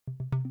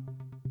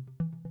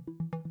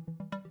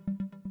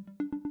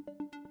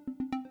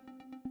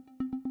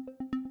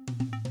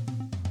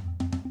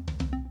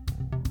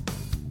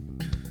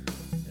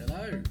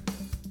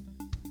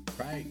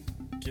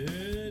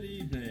Good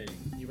evening.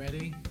 You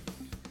ready?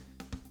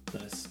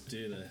 Let's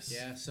do this.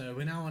 Yeah, so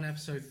we're now on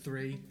episode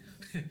 3.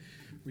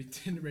 We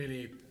didn't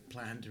really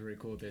plan to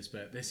record this,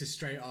 but this is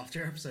straight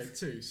after episode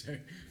 2, so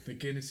the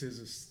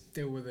Guinnesses are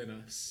still within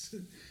us.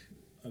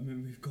 I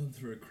mean, we've gone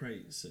through a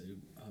crate, so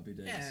happy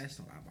days. Yeah, it's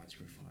not that much,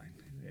 we're fine.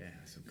 Yeah,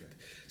 it's all good.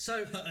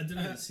 So, I don't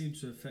know, it seemed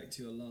to affect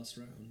your last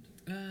round.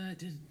 it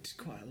did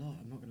quite a lot,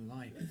 I'm not going to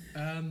lie.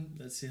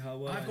 Let's see how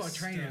well I've got a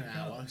train in an stack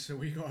hour, up. so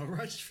we got to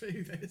rush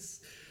through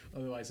this.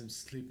 Otherwise, I'm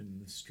sleeping in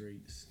the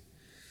streets.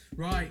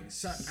 Right,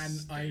 so, and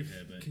Stay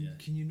here, but yeah.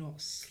 can you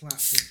not slap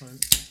your phone?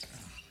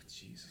 Oh,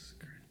 Jesus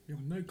Christ. You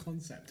have no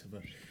concept of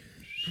a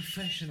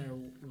professional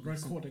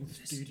recording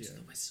studio. Listen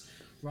to the whistle.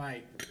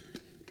 Right.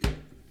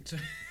 So,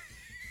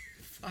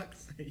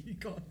 fuck's sake, you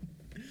got.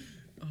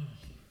 Oh,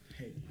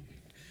 hey.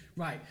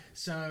 Right,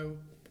 so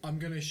I'm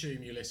going to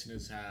assume you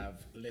listeners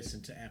have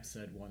listened to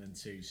episode 1 and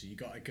 2, so you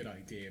got a good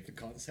idea of the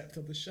concept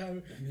of the show.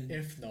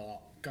 If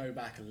not, go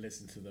back and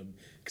listen to them,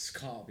 because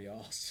can't be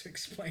asked to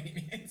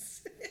explain it.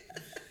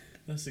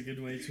 That's a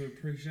good way to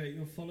appreciate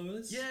your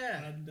followers.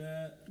 Yeah. And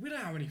We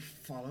don't have any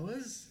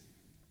followers.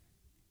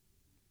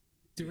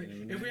 Do we? You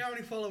never know. If we have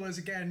any followers,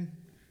 again,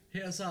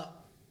 hit us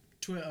up.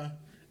 Twitter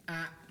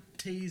at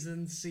T's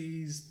and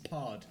C's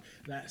Pod.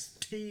 That's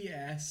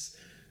TS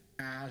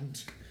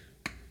and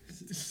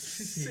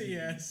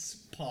CS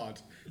Pod,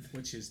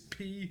 which is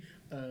POD.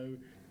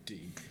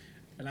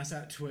 And that's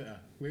at Twitter.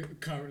 We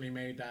currently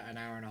made that an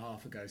hour and a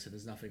half ago, so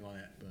there's nothing on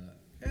it,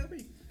 but it'll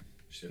be.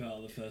 should put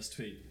out the first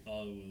tweet. I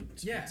will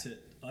tweet Yeah.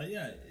 it.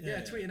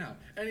 Yeah, tweet it out.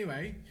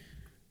 Anyway,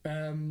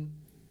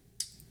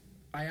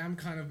 I am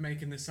kind of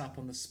making this up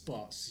on the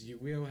spot, so you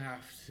will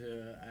have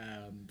to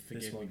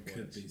forgive This me one for could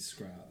it. be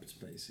scrapped,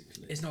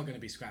 basically. It's not going to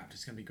be scrapped.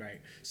 It's going to be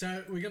great.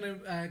 So we're going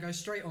to go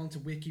straight on to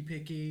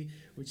WikiPicky,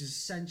 which is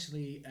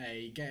essentially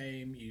a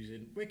game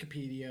using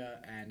Wikipedia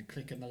and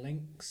clicking the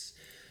links.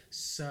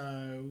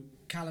 So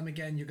Callum,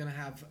 again, you're going to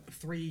have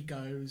 3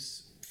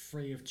 goes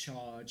free of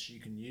charge you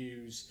can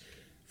use.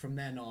 From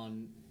then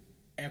on,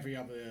 every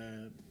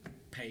other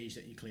page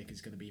that you click is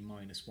going to be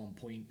 -1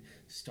 point,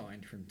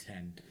 starting from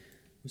 10.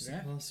 Was Yeah.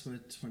 the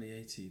password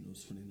 2018 or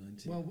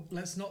 2019? Well,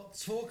 let's not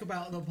talk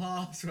about the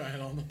password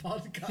on the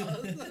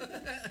podcast.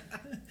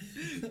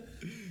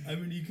 I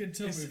mean, you could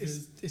tell me if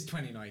it's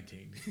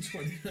 2019. it's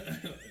 20.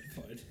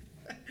 Fine.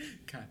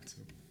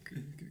 Capital.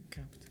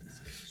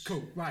 Capitals.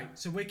 Cool. Right.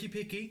 So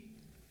WikiPicky.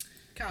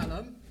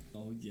 Callum.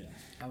 Oh, yeah.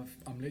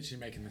 I'm literally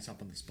making this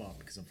up on the spot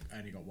because I've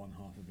only got one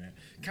half of it.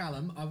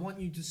 Callum, I want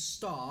you to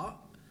start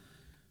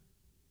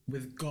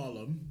with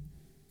Gollum.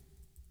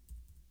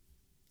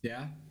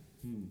 Yeah?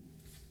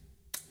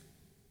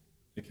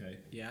 Okay.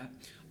 Yeah.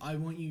 I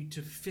want you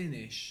to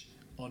finish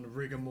on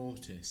Rigor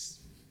Mortis.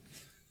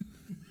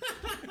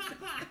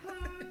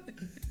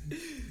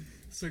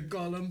 So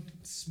Gollum,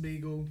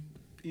 Smeagol,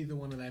 either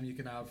one of them you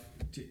can have.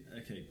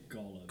 Okay,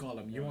 Gollum.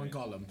 Gollum, you want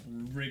Gollum?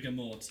 Rigor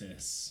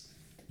mortis.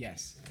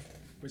 Yes.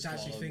 Which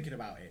actually Gollum. thinking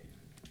about it,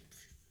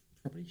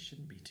 probably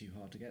shouldn't be too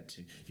hard to get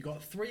to. You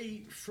got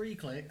 3 free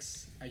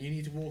clicks, and you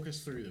need to walk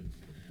us through them.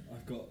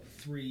 I've got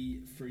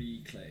 3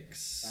 free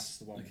clicks. That's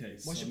the one. Okay.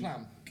 What's so your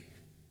plan?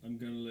 I'm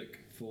going to look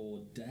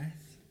for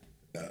death.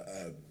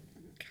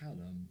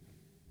 Callum.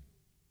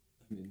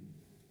 I mean,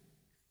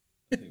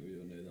 I think we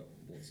all know that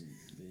wasn't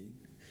me.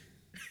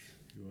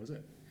 Who was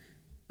it?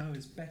 Oh,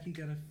 is Becky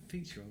going to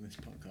feature on this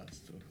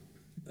podcast? Or?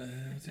 I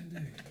don't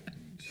know.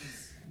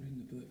 She's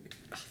reading the book.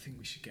 I think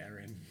we should get her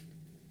in.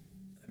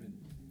 I mean,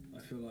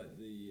 I feel like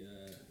the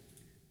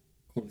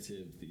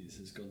quality of these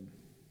has gone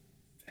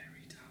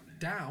very down.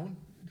 Down?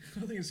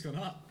 I think it's gone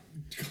up.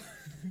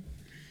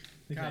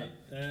 Okay,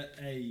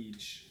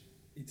 age.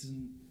 It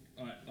doesn't.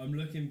 Alright, I'm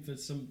looking for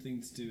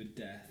something to do with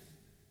death.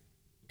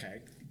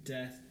 Okay,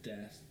 Death.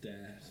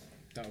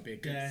 that would be a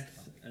good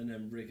Death, and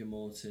then rigor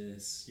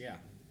mortis. Yeah.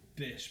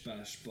 Bish,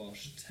 bash,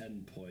 bosh,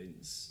 10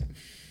 points.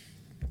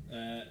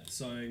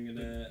 So I'm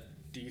gonna.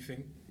 Do you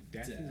think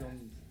Death is Death.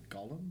 on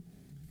Gollum?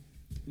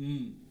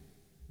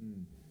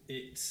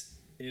 It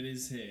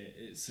is here.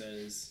 It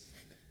says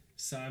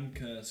Sam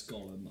cursed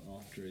Gollum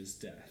after his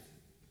death.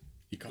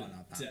 You can't But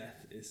have that.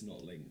 death is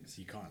not linked.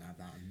 You can't have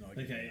that. I'm not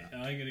giving Okay, that.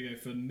 I'm gonna go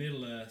for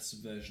Middle Earth's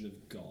version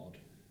of God.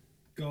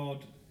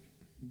 God,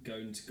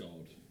 going to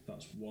God.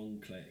 That's 1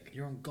 click.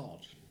 You're on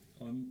God.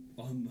 I am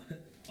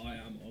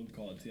on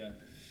God. Yeah.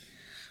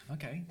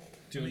 Okay.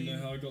 Do you want to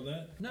know how I got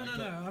there? No, I no,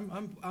 got-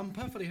 no. I'm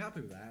perfectly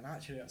happy with that. And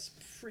actually, that's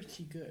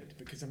pretty good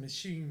because I'm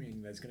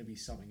assuming there's going to be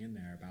something in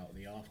there about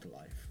the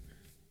afterlife,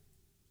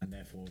 and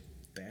therefore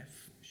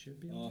death should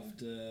be on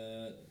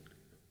there.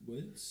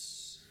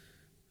 Afterwards,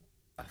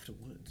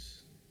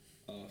 Afterwards.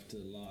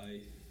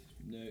 afterlife,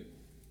 no,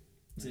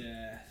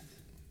 death.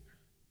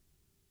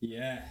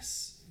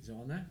 Yes. Is it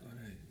on there? Oh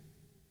no.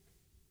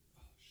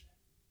 Oh shit.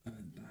 I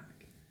went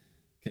back.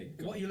 Okay.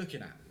 God. What are you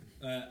looking at?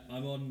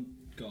 I'm on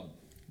God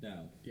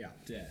now. Yeah.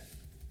 Death.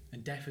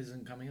 And death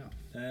isn't coming up.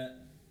 Yeah.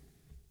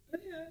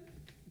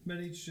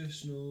 Many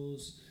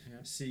traditionals Yeah.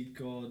 see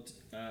God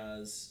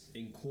as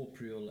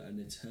incorporeal and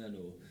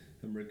eternal,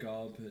 and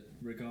regard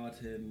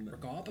him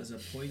Regard? as a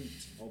point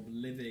of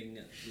living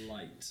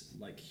light,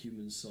 like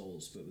human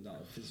souls, but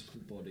without a physical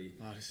body.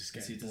 Oh, this is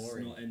As he getting does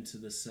boring. not enter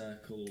the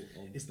circle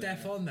of Is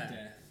death on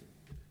there?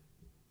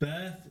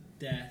 Birth,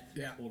 death,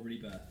 Yeah. or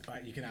rebirth.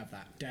 Right, you can have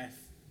that. Death.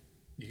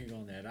 You can go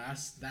on there.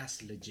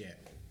 That's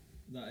legit.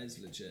 That is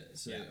legit.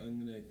 So Yeah.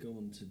 I'm gonna go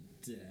on to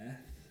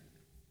death,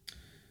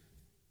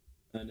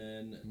 and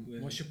then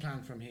What's your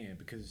plan from here?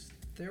 Because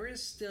there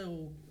is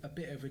still a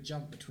bit of a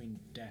jump between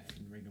death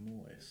and rigor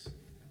mortis.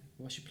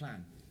 What's your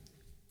plan?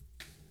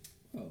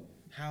 oh,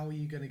 How are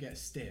you going to get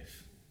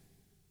stiff?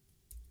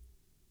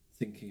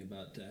 thinking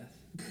about death.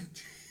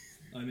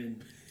 I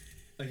mean,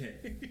 okay,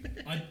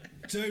 I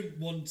don't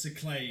want to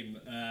claim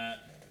that.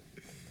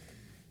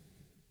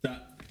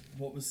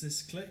 What was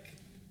this click?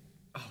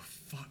 Oh,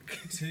 fuck.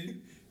 2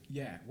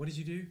 Yeah, what did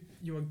you do?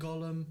 You were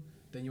Gollum,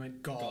 then you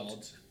went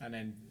God. And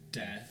then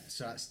Death.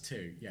 So that's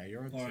 2. Yeah,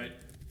 you're on 2. All right,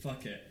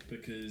 fuck it,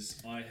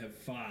 because I have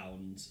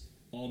found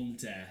on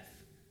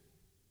death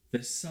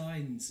the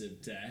signs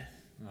of death,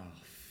 Oh,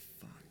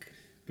 fuck.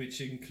 which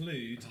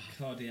include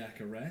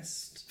cardiac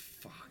arrest,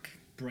 Fuck.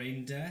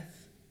 brain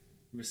death,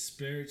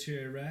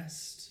 respiratory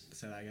arrest,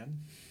 Say that again.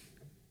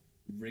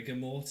 rigor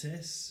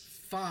mortis,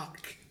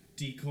 Fuck.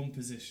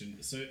 decomposition.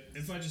 So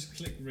if I just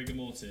click rigor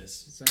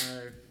mortis,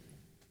 So,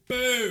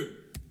 boom!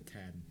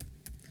 10.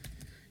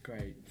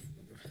 Great.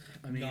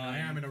 I mean, I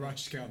 9. am in a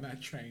rush to get on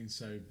that train,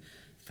 so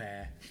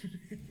fair.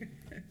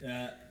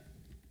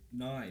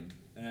 9.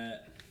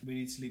 We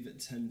need to leave at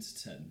 10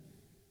 to 10.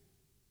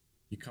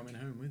 You coming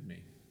home with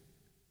me?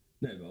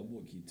 No, but I'll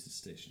walk you to the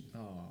station.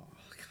 Oh,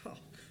 God.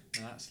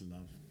 Now that's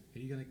love. Are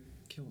you going to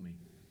kill me?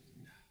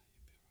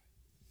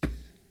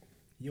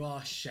 You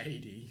are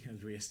shady,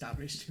 as we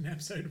established in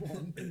episode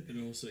 1.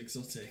 And also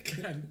exotic.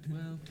 And,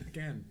 well,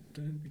 again,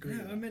 don't agree No,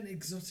 with I that. meant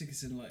exotic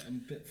as in like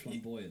I'm a bit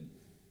flamboyant.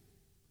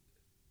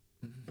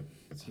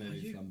 It's Are maybe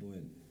you?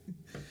 flamboyant.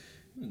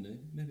 I don't know,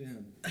 maybe I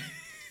am.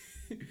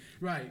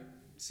 Right,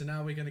 so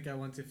now we're going to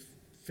go on to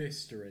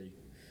Fistery,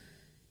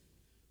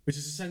 which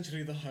is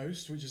essentially the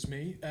host, which is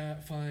me,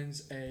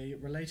 finds a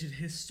related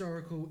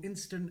historical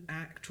incident,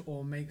 act,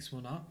 or makes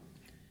one up.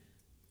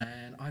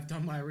 And I've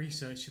done my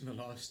research in the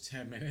last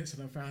 10 minutes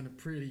and I found a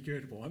pretty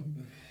good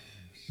one.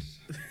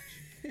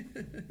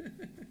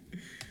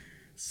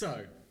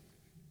 So,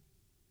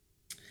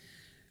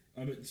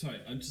 Sorry,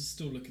 I'm just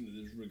still looking at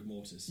this rigor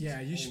mortis. Yeah,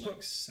 There's a you whole, should like,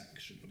 put-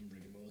 section on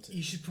rigor mortis.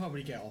 you should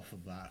probably get off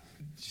of that.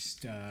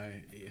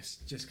 It's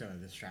just going to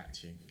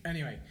distract you.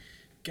 Anyway,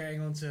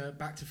 getting on to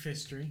back to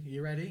Fistery. Are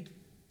you ready?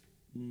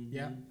 Mhm.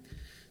 Yeah.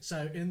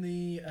 So in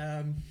the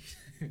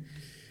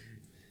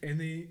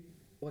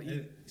what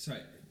you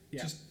Sorry,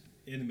 Yeah. just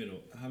in the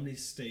middle. How many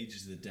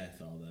stages of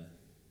death are there?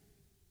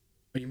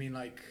 you mean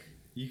like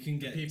You can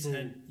get people-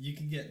 10. You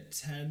can get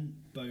 10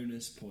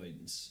 bonus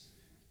points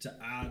to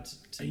add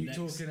to are you next.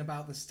 talking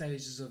about the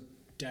stages of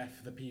death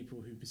for the people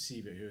who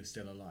perceive it who are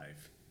still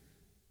alive?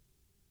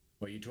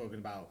 Or are you talking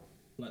about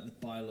like the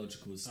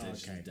biological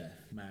stages okay. of death?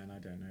 Man, I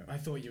don't know. I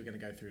thought you were going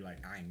to go through like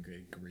anger,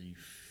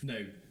 grief,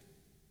 No,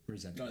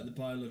 resentment. like the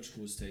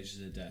biological stages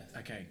of death,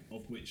 Okay,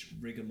 of which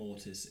rigor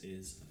mortis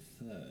is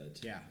third.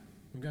 yeah.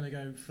 I'm going to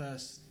go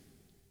first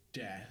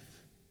death.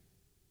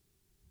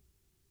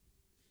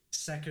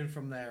 Second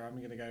from there, I'm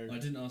going to go... I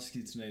didn't ask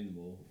you to name them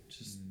all.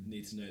 Just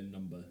need to know the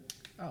number.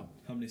 Oh,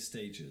 How many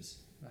stages?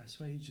 I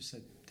swear you just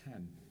said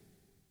 10.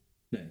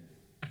 No.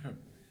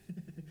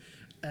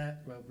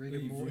 Well, rigor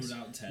You've mortis...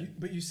 ruled out 10.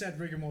 But you said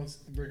rigor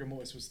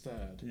mortis was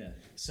third. Yeah.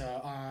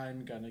 So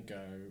I'm going to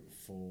go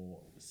for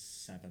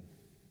 7.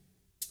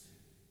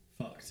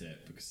 Fucked it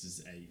because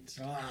it's 8.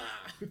 Ah,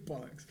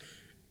 bollocks.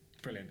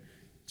 Brilliant.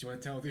 Do you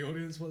want to tell the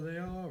audience what they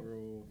are,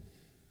 or...?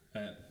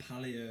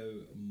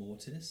 Paleo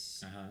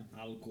mortis, Uh-huh.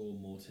 Algor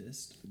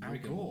mortis, Al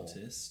rigor Gore?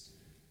 mortis,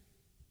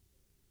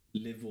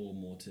 livor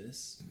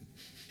mortis,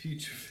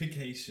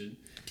 putrefaction,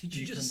 Did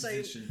you just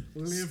say decomposition,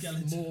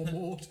 live more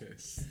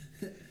mortis?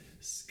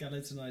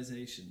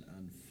 skeletonization,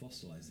 and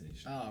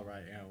fossilization. Oh,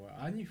 right, yeah, well,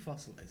 I knew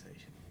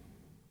fossilization.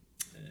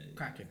 Uh,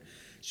 Cracking.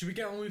 Should we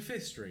get on with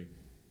history?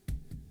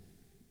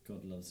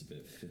 God loves a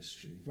bit of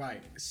history.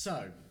 Right,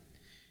 so,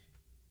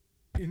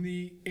 in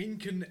the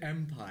Incan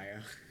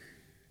Empire,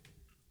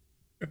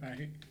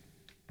 right,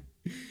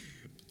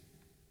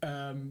 I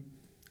don't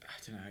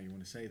know how you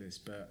want to say this,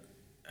 but,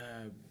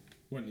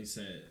 Why don't you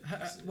say it?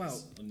 well-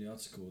 It's on the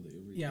article that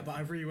you're reading. yeah, but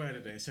I've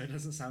reworded it so it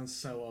doesn't sound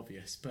so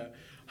obvious, but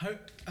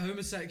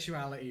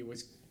homosexuality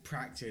was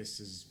practiced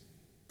as,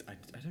 I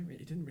don't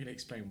really, it didn't really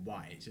explain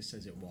why, it just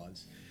says it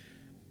was.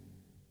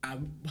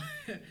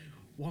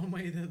 One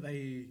way that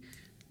they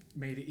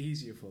made it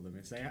easier for them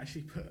is they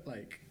actually put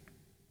like,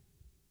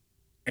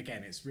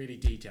 again, it's really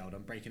detailed,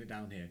 I'm breaking it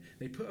down here.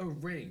 They put a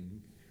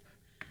ring,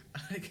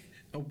 like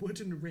a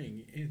wooden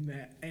ring in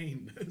their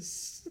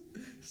anus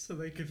so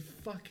they could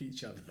fuck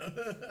each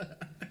other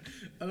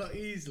a lot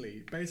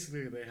easily.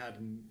 Basically, they had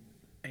an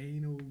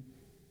anal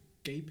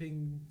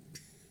gaping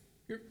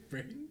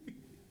ring.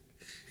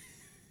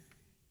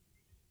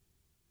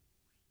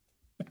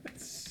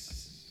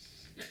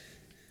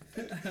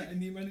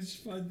 and you managed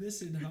to find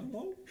this in how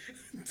long?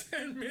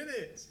 10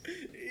 minutes.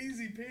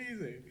 Easy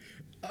peasy.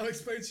 I'll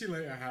explain to you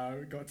later how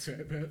I got to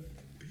it, but...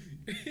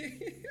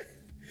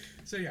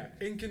 So yeah,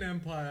 Incan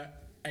Empire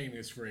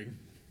anus ring.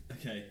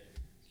 Okay.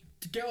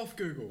 Get off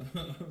Google.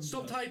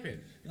 Stop typing.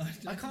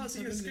 I can't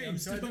see your screen. I'm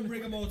still on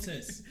rigor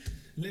mortis.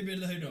 Leave me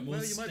alone. I'm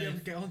Well, you might be able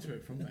to get onto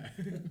it from there.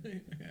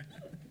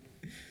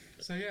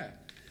 So yeah.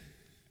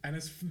 And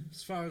as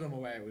far as I'm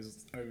aware, it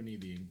was only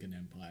the Incan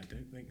Empire. I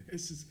don't think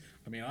this is...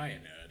 I mean, I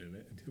hadn't heard of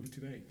it until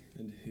today.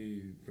 And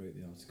who wrote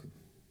the article?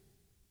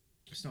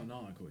 It's not an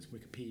article, it's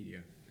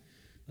Wikipedia.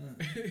 Ah.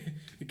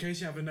 In case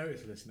you haven't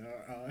noticed, listener,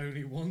 our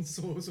only one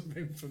source of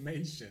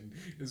information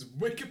is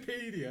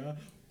Wikipedia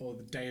or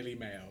the Daily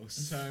Mail.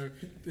 So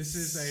this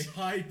is a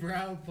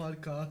highbrow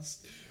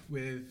podcast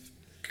with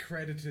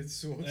credited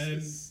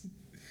sources.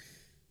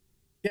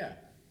 Yeah.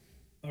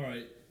 All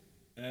right.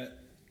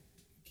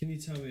 Can you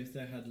tell me if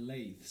they had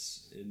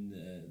lathes in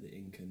the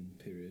Incan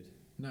period?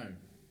 No.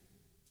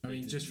 I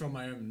mean, just from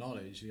my own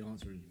knowledge, the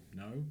answer is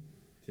no.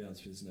 The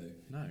answer is no.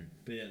 No.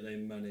 But yet they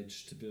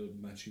managed to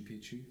build Machu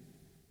Picchu.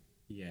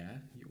 Yeah.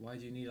 Why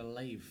do you need a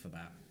lathe for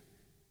that?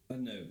 I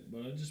know,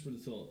 but I just would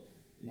have thought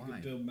you Why?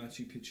 could build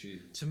Machu Picchu.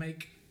 To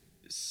make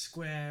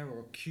square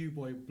or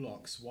cuboid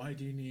blocks, why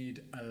do you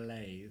need a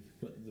lathe?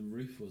 But the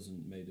roof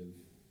wasn't made of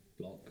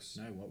blocks.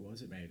 No, what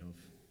was it made of?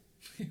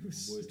 It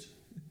was Wood.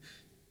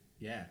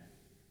 Yeah.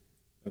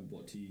 And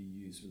what do you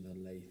use with a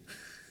lathe?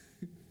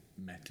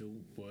 Metal,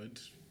 wood,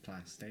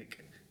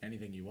 plastic,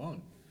 anything you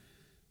want.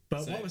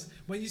 But So- what was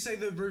when you say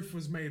the roof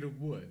was made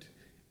of wood?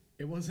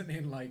 It wasn't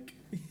in like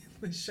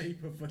the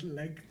shape of a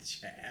leg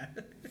chair.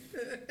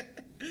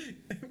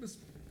 It was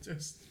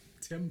just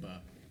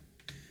timber.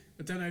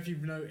 I don't know if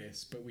you've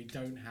noticed, but we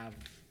don't have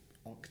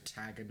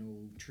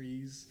octagonal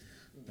trees.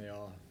 They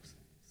are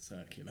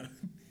circular.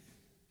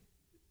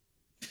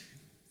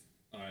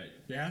 All right.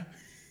 Yeah.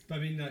 But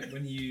I mean, like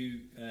when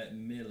you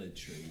mill a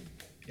tree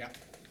Yeah.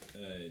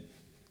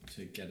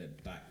 to get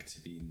it back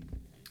to being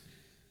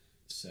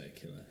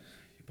circular.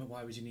 But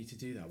why would you need to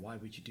do that? Why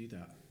would you do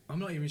that? I'm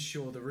not even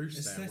sure the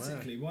roof's there.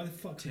 Aesthetically, why the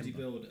fuck would you Timber.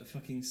 build a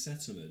fucking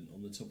settlement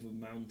on the top of a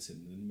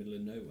mountain in the middle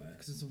of nowhere?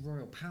 Because it's a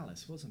royal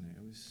palace, wasn't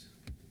it? It was.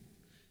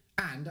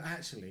 And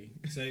actually,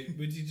 So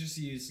would you just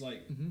use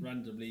like Mhm.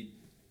 randomly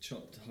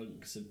chopped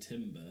hunks of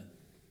timber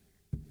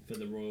for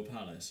the royal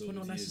palace? Or well, not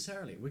would you-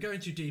 necessarily. We're going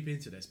too deep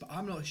into this, but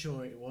I'm not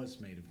sure it was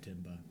made of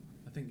timber.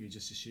 I think you're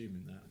just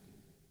assuming that.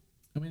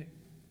 I mean, it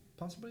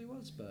possibly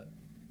was, but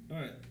All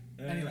right.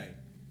 anyway,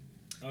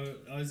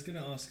 I was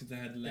going to ask if they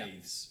had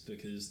lathes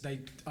because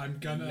I'm a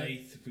gonna.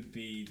 lathe would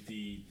be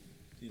the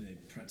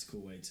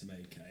practical way to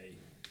make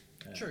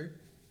a True.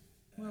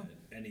 Well.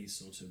 any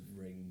sort of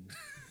ring,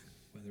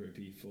 whether it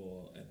be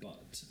for a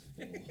butt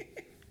or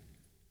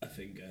a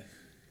finger.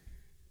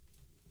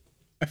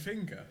 A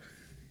finger.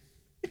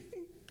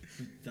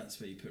 That's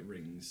where you put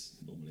rings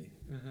normally.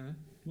 Uh-huh.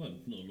 Well,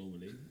 not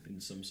normally in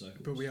some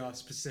circles. But we are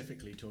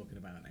specifically talking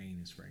about an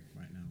anus ring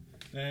right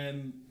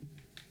now.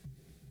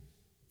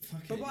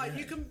 Fuck But it, why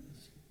yeah.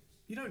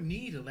 you don't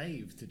need a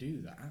lathe to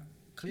do that.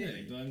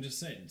 Clearly. Yeah, but I'm just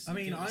saying. I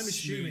mean, I'm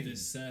assuming-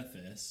 this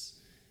surface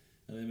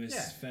and the most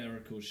Yeah.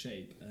 spherical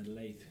shape, a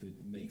lathe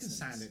would make You can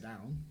sense. sand it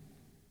down.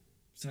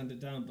 Sand it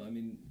down, but I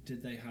mean,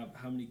 did they have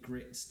how many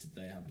grits did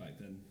they have back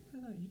then?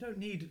 No, you don't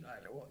need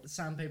what the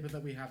sandpaper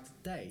that we have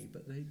today,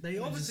 but they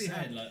I'm obviously just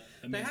saying, have. like,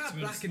 I they mean, have to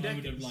be honest, Black & I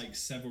would have Deckers. like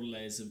several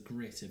layers of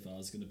grit if I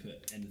was going to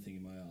put anything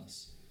in my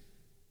ass.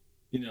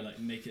 You know, like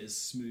make it as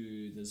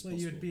smooth as Well,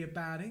 possible. you'd be a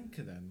bad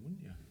inker then,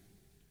 wouldn't you?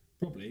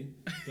 Probably,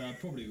 but I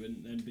probably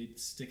wouldn't then be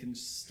sticking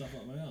stuff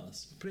up my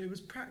ass. But it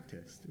was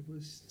practiced. It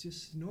was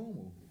just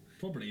normal.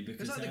 Probably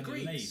because like they the had a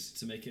Greeks. lathe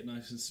to make it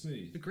nice and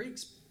smooth. The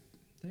Greeks,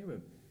 they were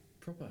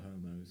proper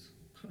homos.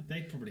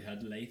 They probably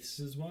had lathes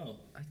as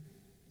well.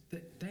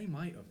 They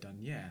might have done,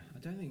 yeah. I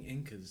don't think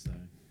Incas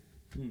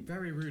though. Hmm.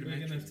 Very We're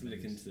rudimentary. gonna have to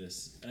look things. into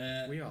this.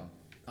 We are.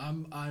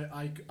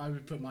 I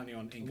would put money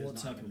on Incas. What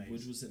not type having of wood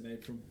lathes. was it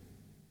made from?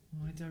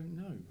 Well, I don't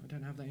know. I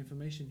don't have that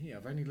information here.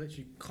 I've only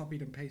literally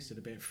copied and pasted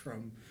a bit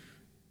from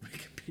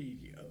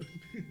Wikipedia.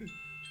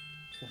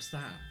 What's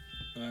that?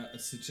 I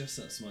suggest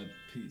that's my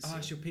pizza. Oh,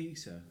 it's your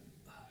pizza.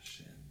 Oh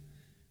shit.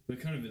 We're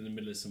kind of in the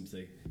middle of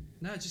something.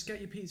 No, just get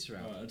your pizza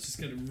out. Alright, I'll just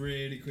get it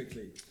really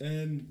quickly.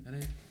 And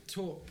then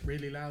talk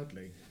really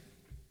loudly.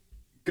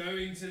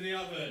 Going to the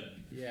oven.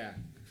 Yeah.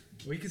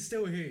 We can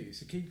still hear you,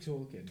 so keep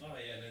talking. Oh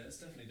yeah, no, that's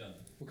definitely done.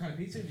 What kind of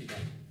pizza have you got?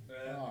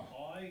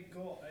 I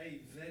got a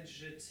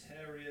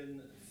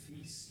vegetarian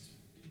feast.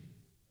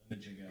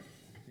 Jigger.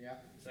 Yeah.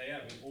 So yeah,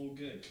 we're all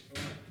good.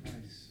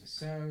 Nice.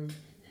 So,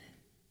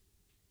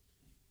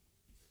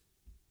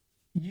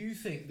 you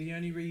think the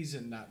only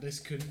reason that this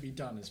couldn't be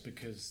done is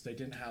because they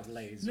didn't have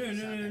lathes? No, or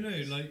no, no, no.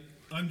 sandpaper? Like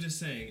I'm just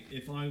saying,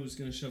 if I was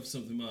going to shove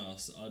something in my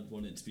ass, I'd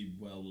want it to be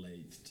well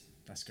lathed.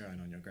 That's going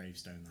on your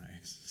gravestone, that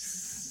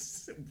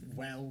is.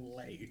 Well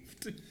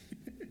lathed.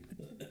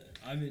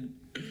 I mean,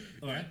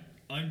 all right.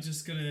 I'm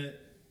just gonna.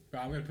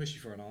 Right, I'm going to push you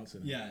for an answer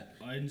now. Yeah,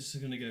 I'm just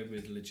gonna go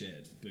with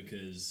legit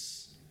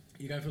because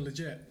You go for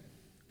legit?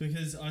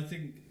 I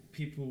think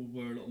people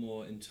were a lot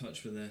more in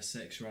touch with their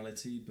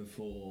sexuality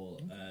before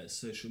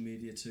social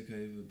media took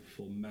over,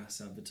 before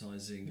mass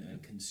advertising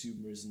and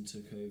consumerism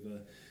took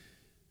over.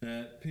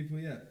 People,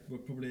 were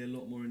probably a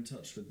lot more in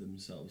touch with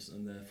themselves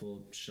and therefore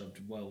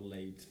shoved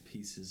well-laid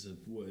pieces of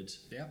wood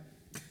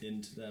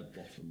into their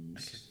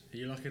bottoms. Okay. Are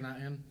you locking that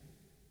in?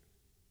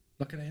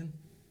 Locking it in?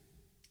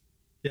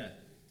 Yeah.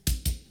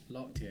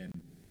 Locked in.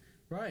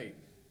 Right.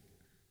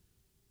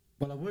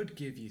 Well, I would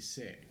give you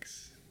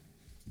 6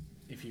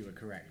 if you were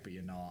correct, but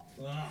you're not.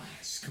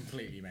 Just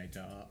completely made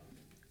that up.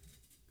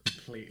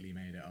 Completely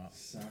made it up.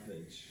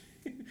 Savage.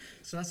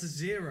 So that's a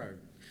 0,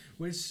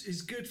 which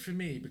is good for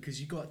me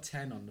because you got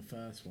 10 on the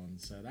first one,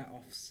 so that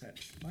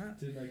offsets that.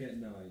 Didn't I get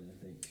 9,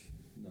 I think?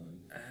 9.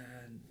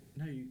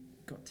 No, you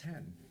got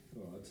 10.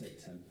 Oh, I'll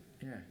take 10.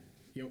 Yeah.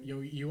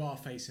 You are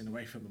facing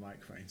away from the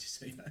microphone, just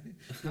so you know.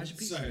 How's your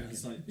pizza? Sorry, I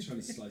was like trying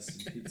to slice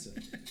some pizza.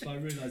 But I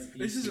realised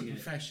this is a eating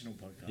it- professional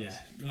podcast. Yeah.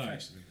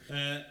 Professional.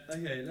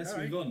 Okay, let's All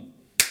right. move on.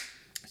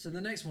 So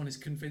the next one is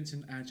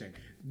convincing Ajay.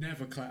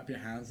 Never clap your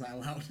hands that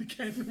loud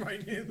again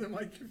right near the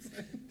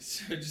microphone.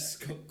 So I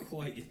just got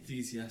quite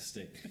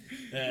enthusiastic.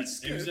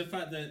 It's It was good. the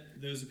fact that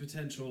there was a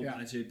potential Yeah.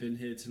 Ajay been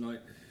here tonight.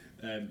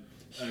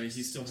 He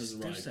still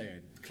hasn't Just arrived.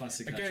 saying.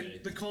 Classic Again,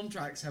 Ajay. the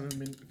contracts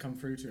haven't come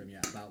through to him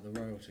yet about the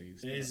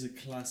royalties. It is a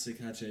classic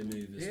Ajay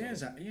move as He well.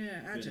 is,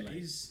 Ajay.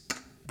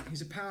 late.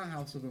 He's a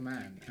powerhouse of a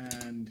man,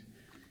 and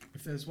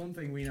if there's one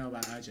thing we know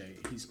about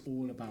Ajay, he's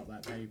all about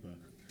that paper.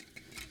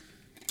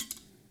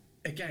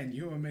 Again,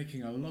 you are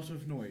making a lot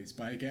of noise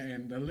by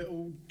getting the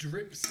little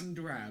drips and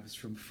drabs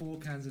from 4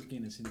 cans of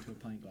Guinness into a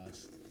pint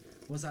glass.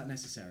 Was that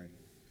necessary?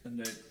 And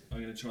then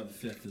I'm going to try the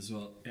 5th as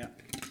well. Yeah.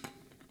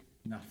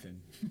 Nothing.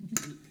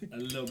 A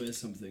little bit of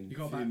something. You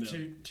got Few about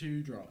mil.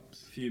 two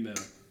drops. Few mil.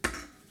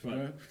 Right,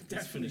 let's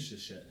Definitely. finish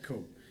this shit.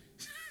 Cool.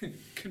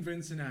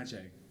 Convincing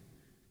Ajay.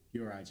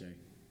 You're Ajay.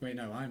 Wait,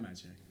 no, I'm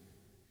Ajay.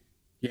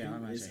 Yeah, Who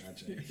I'm is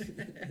Ajay.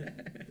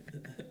 Ajay?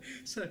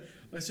 So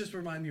let's just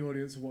remind the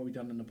audience of what we've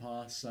done in the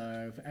past.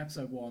 So for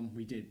episode 1,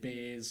 we did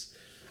beers.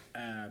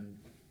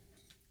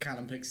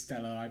 Callum picked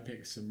Stella. I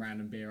picked some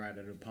random beer out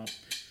of the pub.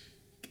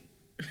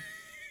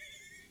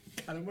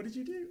 Callum, what did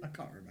you do? I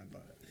can't remember.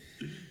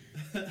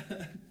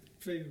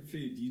 Favourite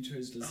food? You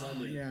chose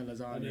lasagna. Oh, yeah, And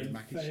lasagna, then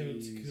mac and failed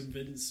cheese. to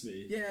convince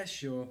me. Yeah,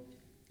 sure.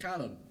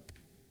 Callum.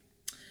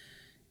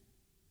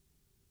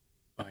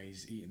 Oh,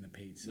 he's eating the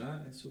pizza. Nah,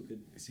 it's all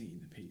good. He's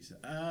eating the pizza.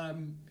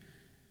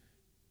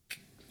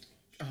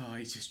 Oh,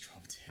 he just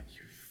dropped it.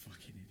 You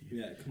fucking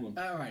idiot. Yeah, come on.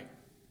 All right.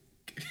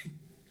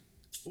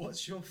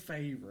 What's your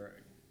favourite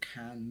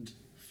canned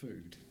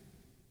food?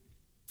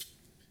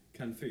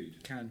 Canned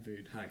food. Canned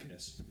food.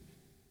 Haggis.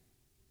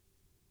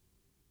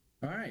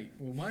 All right.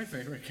 Well, my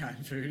favourite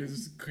canned food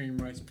is cream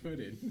rice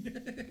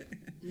pudding.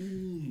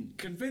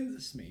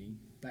 Convince me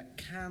that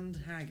canned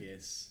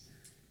haggis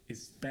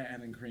is better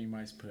than cream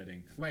rice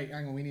pudding. Wait,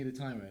 hang on. We need a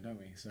timer, don't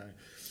we? So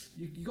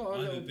you got a I'm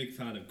little. a big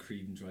fan of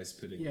creamed rice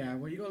pudding. Yeah.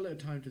 Well, you got a little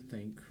time to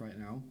think right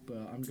now, but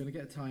I'm gonna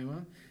get a timer,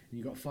 and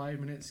you got 5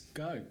 minutes.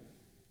 Go.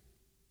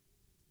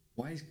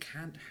 Why is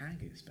canned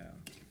haggis better?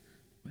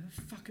 Where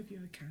the fuck have you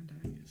had canned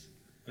haggis?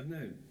 I don't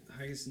know.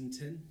 Haggis in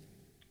tin?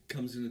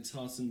 Comes in a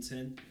tartan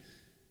tin?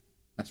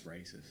 That's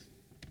racist.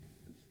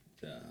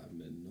 I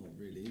mean, not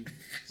really.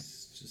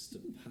 It's just a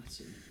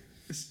pattern.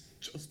 It's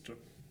just a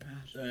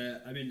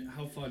bad. I mean,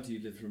 how far do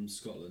you live from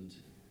Scotland?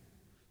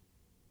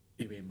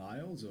 You mean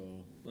miles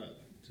or? Well,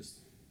 just,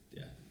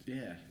 yeah,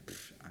 Yeah,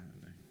 I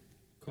don't know.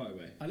 quite a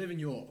way. I live in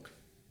York.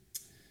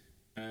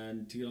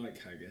 And do you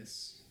like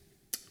haggis?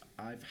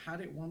 I've had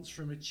it once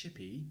from a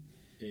chippy,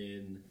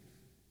 In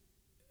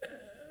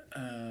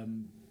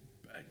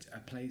a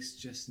place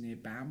just near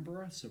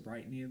Bamborough, so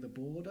right near the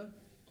border.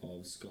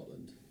 of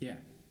Scotland? Yeah,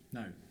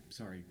 no,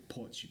 sorry,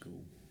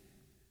 Portugal.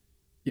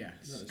 Yeah, No,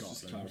 it's just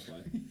Scotland.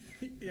 clarifying.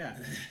 Yeah,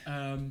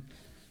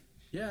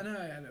 yeah,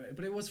 no,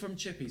 but it was from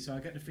Chippy, so I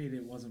get the feeling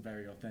it wasn't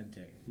very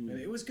authentic. But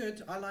it was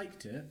good. I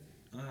liked it.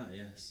 Ah,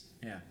 yes.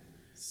 Yeah.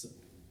 So,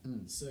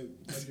 so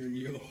when you're in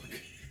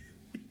York,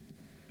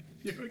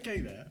 You're okay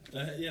there?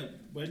 yeah,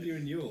 when you're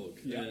in York,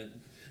 Yeah.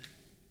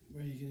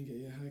 where are you going to get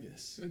your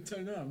haggis? I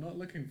don't know. I'm not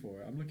looking for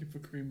it. I'm looking for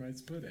cream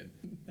rice pudding,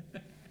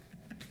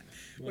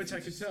 Well, which I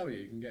could tell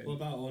you can get. What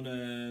about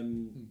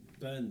on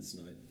Burns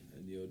night,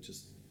 and you're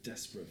just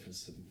desperate for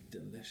some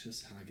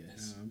delicious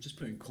haggis? I'm just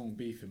putting corned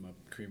beef in my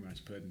cream rice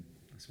pudding.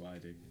 That's what I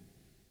do.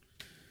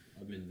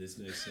 I mean, there's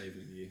no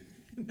saving you.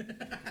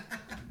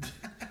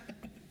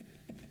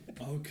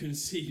 I'll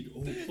concede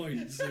all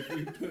points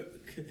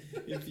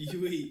if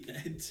you eat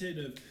a tin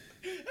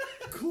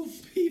of corned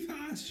beef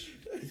hash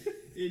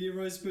in your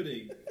rice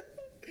pudding.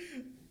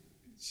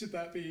 Should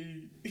that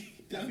be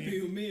That'd be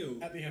your meal.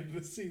 at the end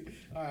of the scene?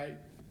 All right.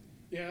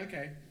 Yeah.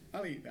 Okay.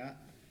 I'll eat that.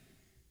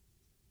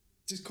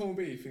 Just corned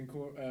beef and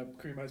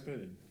cream rice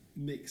pudding.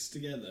 Mixed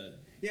together.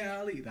 Yeah,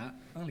 I'll eat that.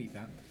 I'll eat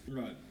that.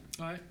 Right.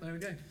 All right. There we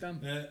go. Done.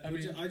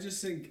 I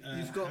just think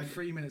you've got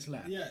 3 minutes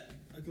left. Yeah,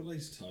 I've got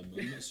loads of time.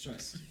 I'm not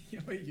stressed. Yeah,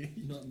 wait, you.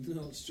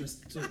 not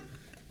stressed at all.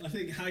 I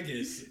think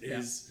haggis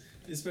is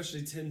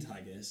especially tinned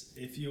haggis.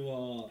 If you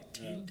are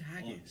Tinned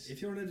haggis?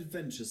 if you're on an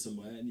adventure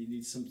somewhere and you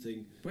need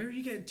something Where are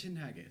you getting tin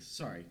haggis?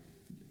 Sorry.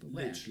 But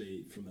where?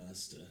 literally from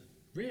Asda,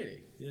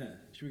 Really? yeah,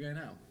 Should we go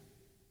now?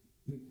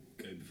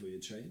 go before you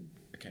train.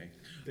 Okay.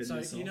 Bin So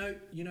this off.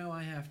 you know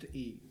I have to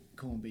eat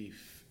corned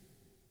beef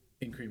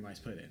in cream rice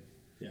pudding.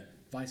 Yeah.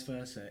 Vice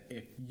versa,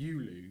 if you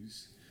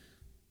lose,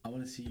 I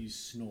want to see you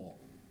snort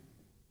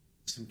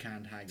some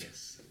canned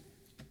haggis.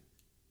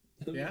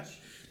 Yeah?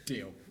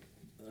 Deal.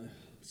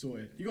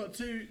 Sorted. You got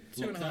two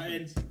and a Lock half that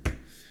in.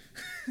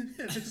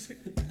 minutes.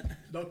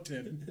 Locked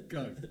in.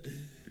 Go.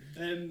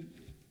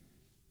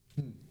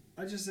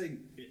 I just think,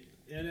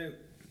 you know,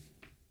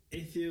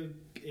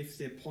 if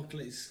the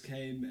apocalypse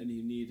came and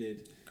you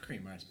needed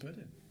Cream rice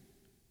pudding.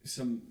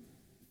 some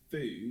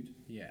food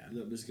Yeah.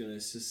 that was going to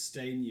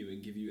sustain you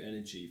and give you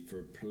energy for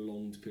a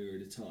prolonged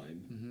period of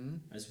time,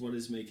 Mm-hmm. as well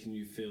as making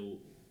you feel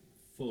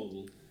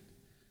full,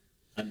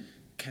 and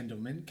Kendall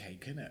mint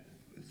cake, innit?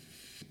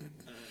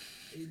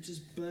 you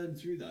just burn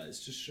through that.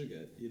 It's just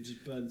sugar. You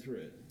just burn through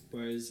it.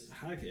 Whereas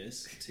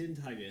haggis, tinned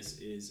haggis,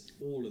 is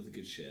all of the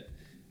good shit: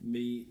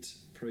 meat,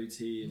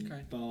 protein,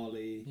 Okay.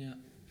 barley, Yeah.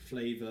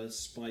 flavour,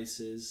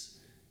 spices,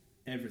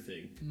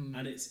 everything, Mm.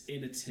 and it's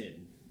in a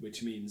tin,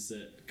 which means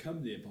that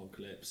come the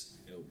apocalypse,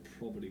 it'll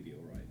probably be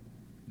all right.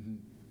 Mm-hmm.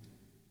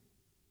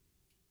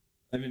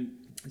 I mean,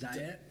 Is that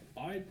it?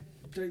 I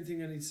don't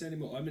think I need to say any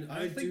more. I mean,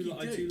 I think you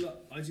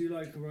I do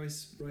like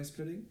rice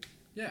pudding,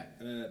 Yeah.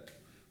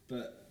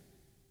 but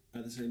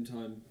at the same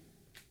time,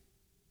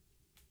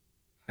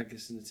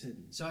 haggis in a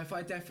tin. So if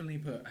I definitely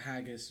put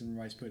haggis and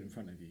rice pudding in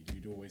front of you,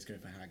 you'd always go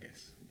for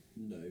haggis?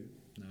 No,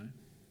 No?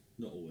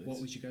 not always. What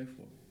would you go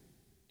for?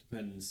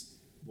 Depends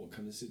what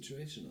kind of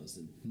situation I was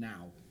in.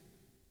 Now.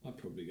 I'd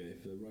probably go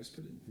for rice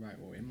pudding. Right,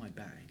 well, in my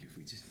bag, if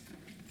we just...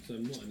 So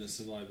I'm not in a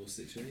survival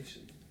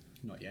situation.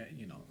 Not yet,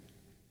 you're not.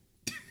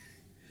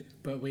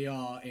 But we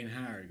are in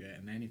Harrogate,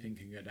 and anything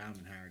can go down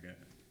in Harrogate,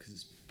 because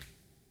it's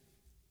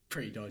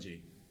pretty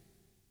dodgy.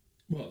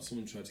 Well,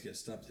 someone tried to get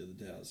stabbed the other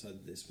day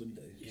outside this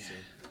window. Yeah. So,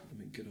 I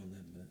mean, good on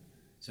them, but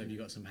So have you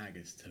got some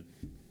haggis to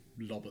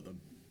lob at them?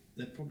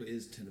 there probably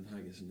is a tin of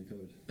haggis in the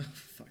cupboard. Oh,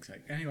 for fuck's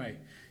sake. Anyway,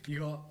 you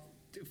got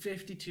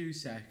 52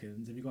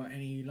 seconds. Have you got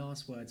any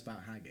last words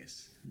about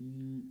haggis?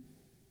 I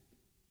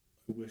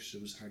wish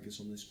there was haggis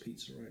on this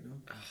pizza right now.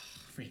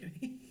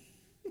 Really?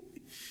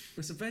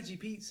 It's a veggie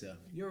pizza.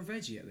 You're a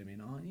veggie at the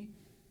minute, aren't you?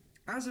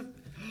 As a...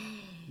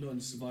 Not in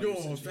a survival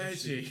You're a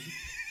situation.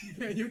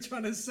 veggie. And you're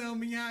trying to sell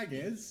me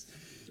haggis?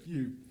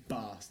 You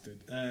bastard.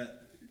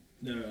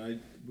 No, I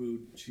will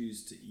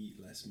choose to eat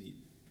less meat,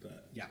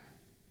 but Yeah.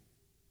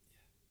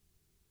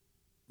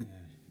 Yeah.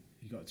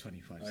 You got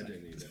 25 I seconds.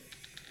 don't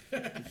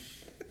need it.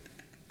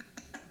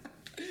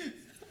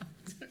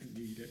 Don't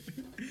need it.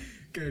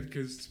 Good,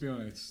 because to be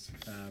honest,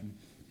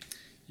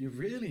 you're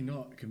really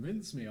not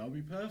convinced me. I'll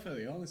be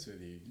perfectly honest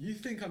with you. You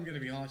think I'm going to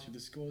be harsh with the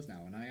scores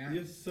now, and I am.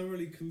 You're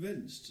thoroughly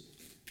convinced.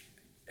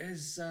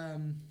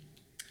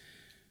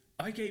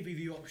 I gave you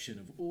the option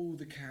of all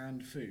the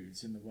canned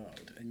foods in the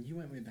world, and you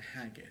went with the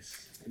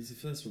haggis. It's the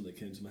first one that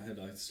came to my head.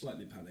 I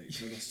slightly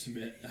panicked, I must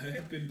admit. I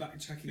have been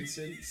backtracking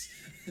since.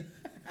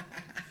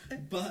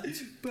 But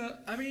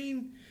I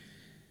mean,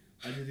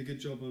 I did a good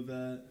job of...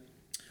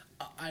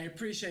 I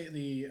appreciate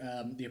the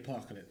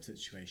apocalypse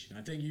situation.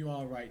 I think you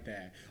are right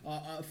there.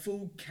 A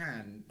full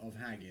can of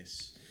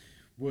haggis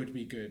would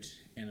be good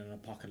in an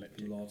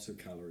apocalyptic. lots of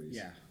calories.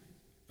 Yeah,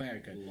 very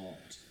good. A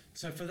lot.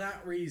 So for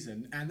that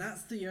reason, and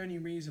that's the only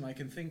reason I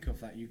can think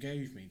of that you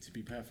gave me, to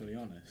be perfectly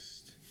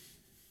honest.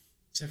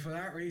 So for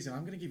that reason,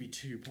 I'm going to give you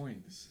 2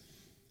 points.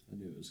 I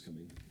knew it was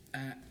coming.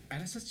 And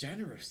it's a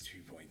generous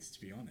 2 points, to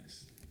be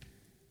honest.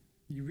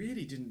 You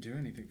really didn't do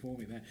anything for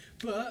me there.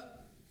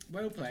 But,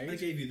 well played. I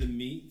gave you the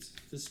meat,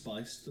 the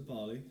spice, the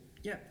barley.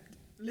 Yeah,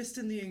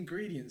 listing the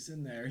ingredients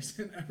in there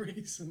isn't a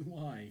reason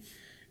why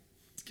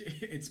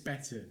it's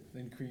better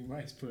than cream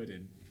rice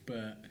pudding,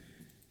 but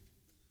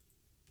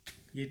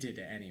you did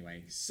it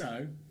anyway.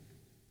 So,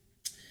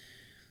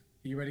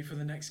 you ready for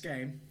the next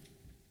game?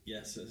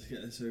 Yes, let's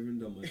get this over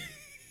and done with.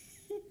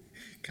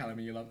 Callum,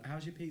 you love.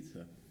 How's your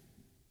pizza?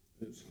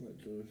 It's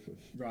quite delicious.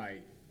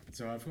 Right.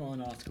 So I've got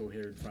an article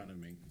here in front of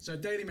me. So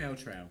Daily Mail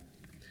Trail.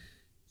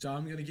 So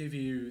I'm going to give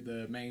you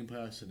the main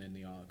person in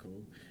the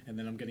article, and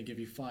then I'm going to give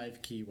you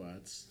 5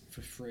 keywords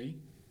for free.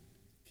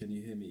 Can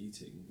you hear me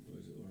eating, or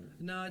is it alright?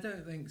 No, I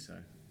don't think so.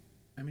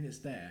 I mean, it's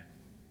there.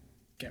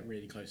 Get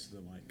really close to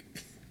the mic.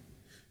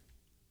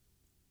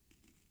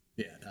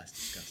 Yeah, that's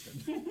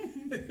disgusting.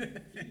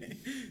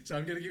 So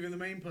I'm going to give you the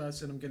main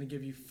person. I'm going to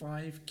give you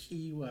 5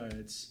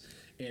 keywords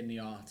in the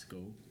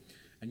article,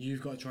 and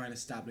you've got to try and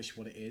establish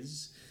what it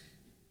is,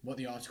 what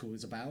the article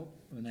is about,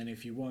 and then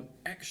if you want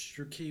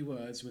extra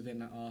keywords within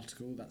that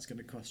article, that's going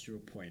to cost you a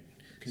point.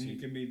 Can you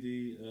give me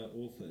the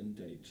author and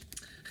date?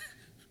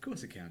 Of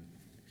course I can.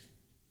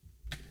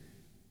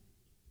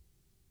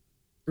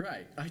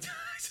 Right. I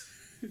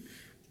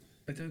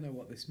don't know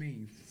what this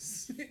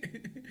means.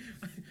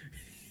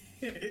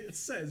 It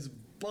says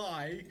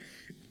by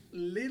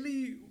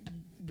Lily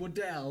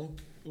Waddell,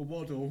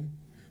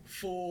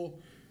 for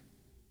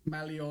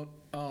Malion.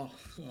 Oh,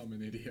 I'm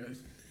an idiot.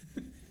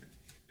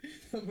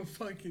 I'm a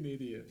fucking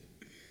idiot.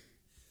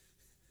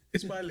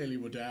 It's by Lily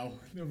Waddell.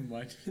 Never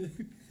mind.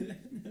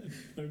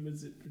 When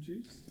was it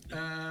produced?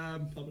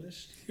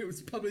 Published? It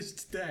was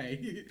published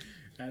today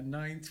at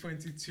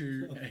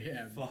 9:22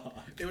 a.m. Fuck.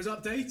 It was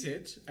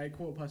updated at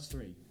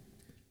 3:15.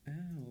 Ow.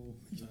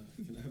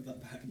 Can I have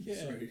that back? Yeah.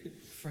 Sorry.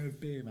 Throw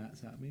beer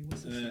mats at me.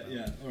 What's this about?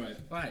 Yeah, alright.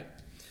 Right.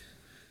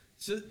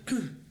 So,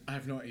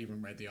 I've not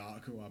even read the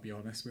article, I'll be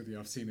honest with you.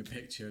 I've seen a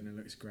picture and it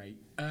looks great.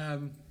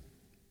 Hang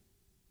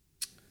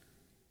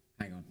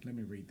on, let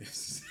me read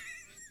this.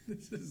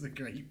 This is a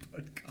great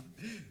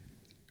podcast.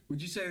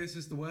 Would you say this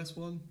is the worst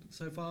one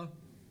so far?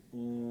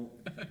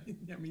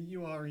 I mean,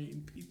 you are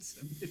eating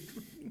pizza.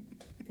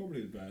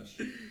 Probably the best.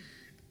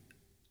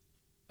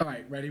 All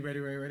right, ready?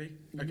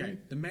 Okay,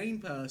 the main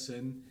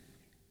person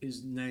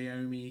is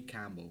Naomi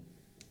Campbell.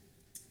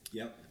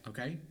 Yep.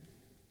 Okay?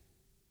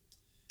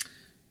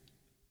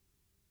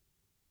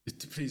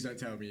 Please don't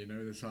tell me you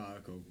know this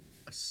article.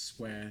 I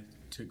swear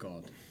to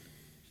God.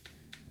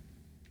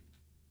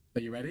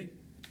 Are you ready?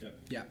 Yep.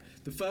 Yeah.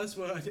 The first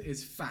word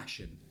is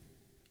fashion.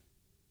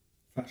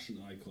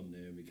 Fashion icon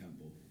Naomi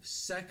Campbell.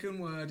 Second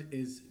word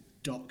is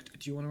docked.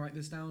 Do you want to write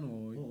this down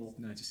or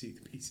no? Just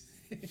eat the pizza.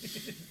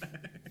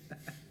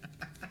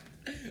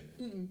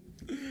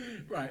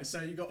 Right.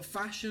 So you got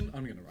fashion.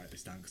 I'm gonna write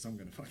this down because I'm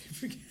gonna fucking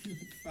forget.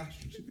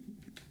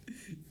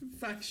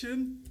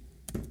 Fashion.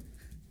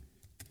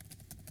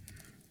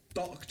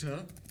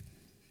 Doctor.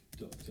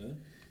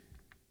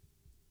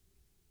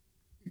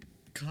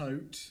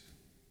 Coat.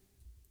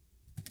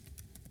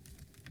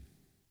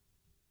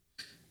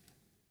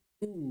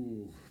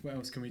 Ooh, what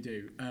else can we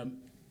do?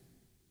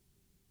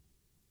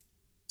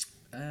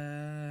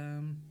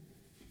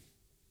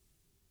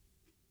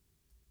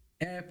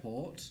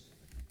 Airport.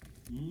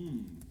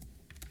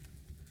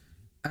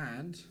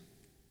 And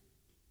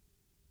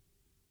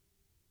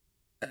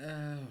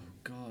oh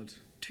God,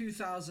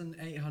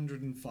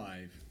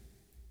 2,805.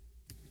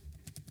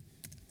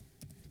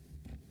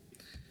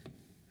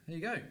 There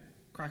you go.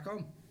 Crack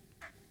on.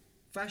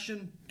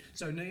 Fashion.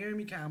 So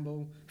Naomi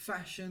Campbell,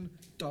 fashion,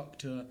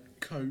 doctor,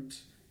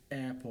 coat,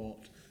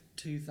 airport,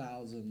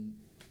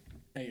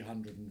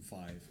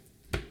 2,805.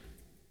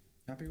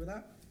 Happy with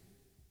that?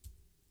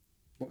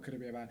 What could it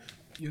be about?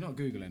 You're not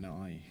Googling it,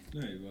 are you?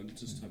 No, I'm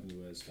just typing the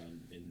words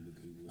down in the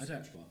Google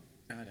search bar.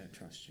 I don't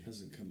trust you.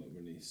 Hasn't come up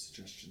with any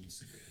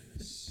suggestions.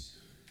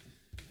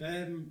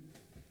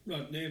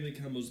 Right, Naomi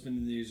Campbell's been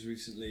in the news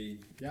recently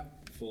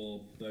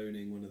for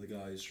boning one of the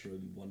guys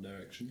from One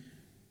Direction.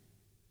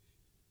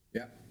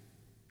 Yeah.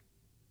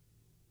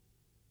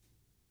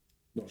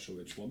 Not sure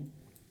which one.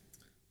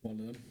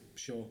 One of them,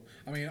 sure.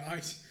 I mean,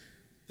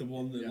 The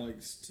one that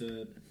likes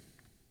to...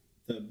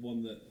 The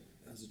one that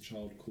has a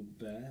child called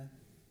Bear.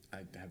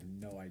 I have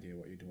no idea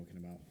what you're talking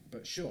about,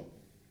 but sure.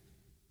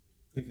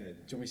 Okay. Do you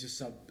want me to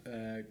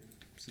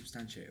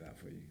substantiate that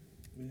for you?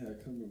 Yeah, I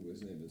can't remember what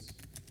his name is.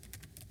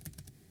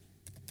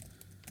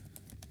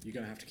 You're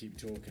going to have to keep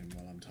talking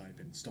while I'm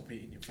typing. Stop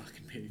eating your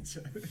fucking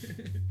pizza.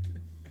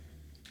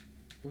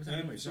 What was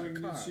that noise? So Was that a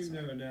I'm car assuming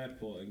they're outside? in an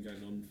airport and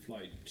going on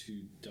flight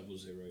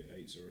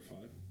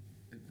 200805.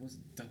 It was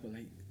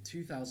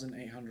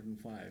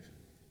 2,805.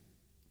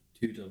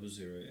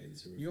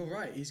 200805. You're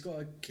right, he's got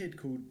a kid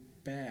called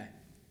Bear.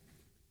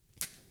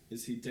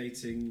 Is he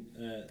dating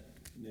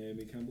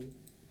Naomi Campbell?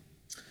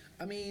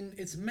 I mean,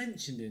 it's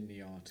mentioned in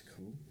the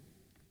article.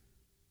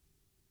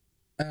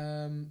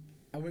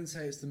 I wouldn't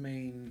say it's the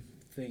main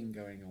thing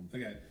going on.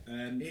 Okay.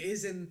 It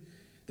is in...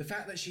 The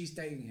fact that she's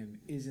dating him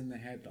is in the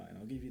headline,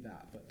 I'll give you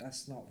that, but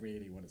that's not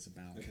really what it's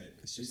about. Okay.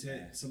 It's just Is it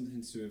there. something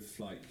to do with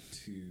flight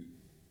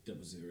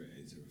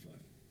 200805?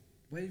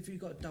 Where have you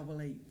got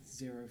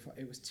 8805?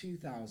 It was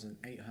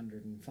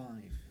 2,805.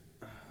 Right,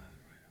 I've got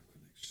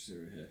an extra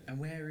zero here. And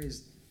where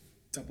is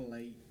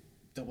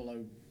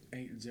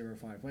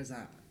 00805? Where's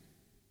that?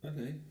 I don't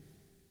know.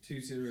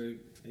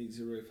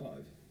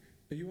 20805.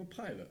 Are you a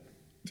pilot?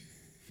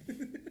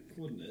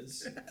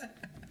 Coordinates.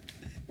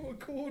 What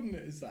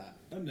coordinate is that?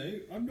 I don't know.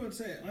 I'm not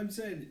saying. I'm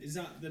saying, is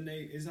that the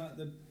name? Is that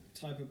the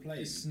type of plane?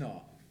 It's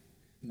not.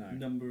 No.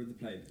 Number of the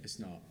plane. It's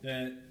not.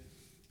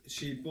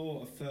 She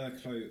bought a fur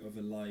coat of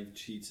a live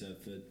cheetah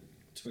for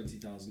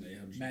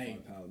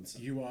 £20,805.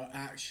 You are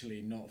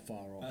actually not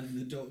far off. And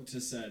the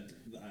doctor said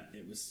that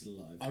it was still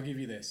alive. I'll give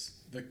you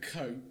this. The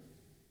coat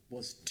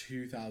was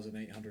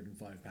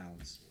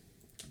 £2,805.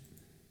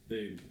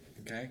 Boom.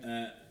 Okay.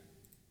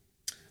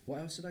 What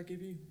else did I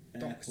give you?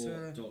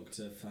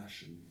 Doctor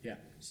fashion. Yeah.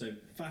 So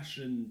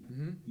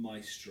fashion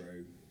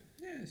maestro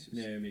Yes.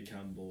 Naomi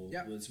Campbell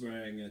Yep. was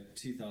wearing a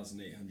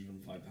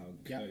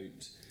 £2,805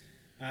 coat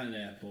at an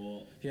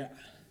airport. Yeah.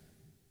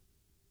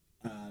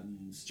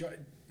 And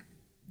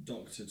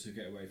doctor took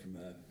it away from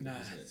her. Nah,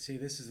 Was it? see,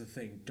 this is the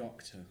thing,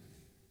 doctor.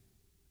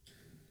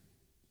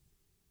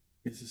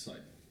 It's just like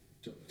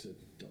doctor,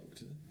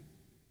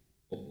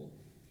 or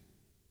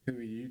Who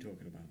are you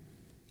talking about?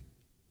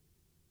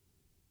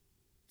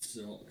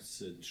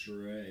 Dr.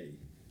 Dre.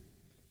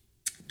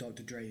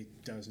 Dr. Dre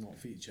does not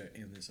feature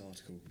in this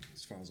article,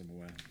 as far as I'm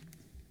aware.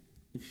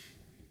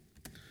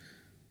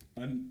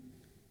 I'm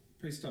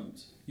pretty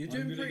stumped. You're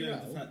doing I'm gonna pretty go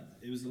with well. the fact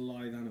it was a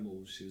live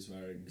animal she was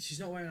wearing, She's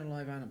not wearing a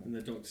live animal. and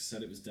the doctor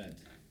said it was dead.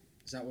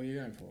 Is that what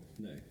you're going for?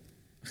 No.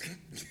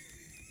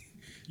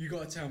 You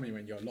got to tell me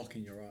when you're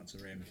locking your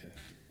answer in. Okay.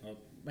 I'll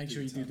Make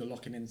sure you do tell. the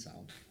locking in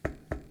sound.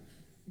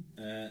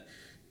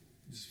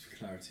 Just for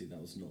clarity, that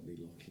was not me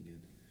locking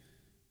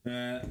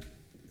in.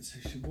 So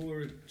she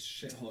wore a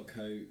shit hot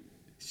coat.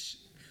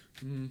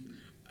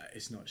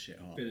 It's not shit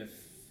hot. Been a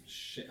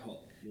shit hot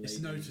lady. It's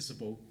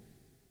noticeable.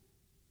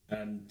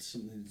 And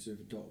something to do with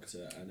a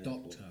doctor and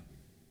Doctor.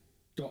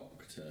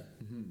 Doctor.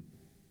 Mm-hmm.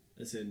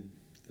 As in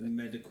the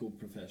medical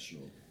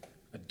professional.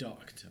 A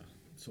doctor.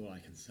 That's all I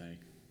can say.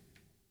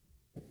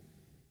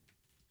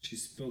 She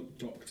spilt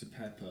Dr.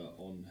 Pepper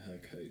on her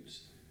coat.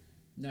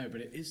 No,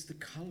 but it is the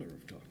colour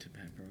of Dr.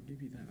 Pepper. I'll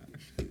give you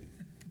that.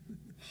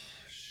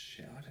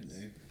 Shit, I don't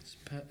know.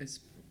 It's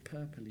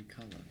purpley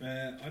colour. I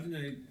don't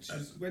know. She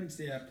went to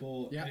the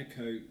airport Yeah. in a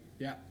coat,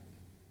 Yeah.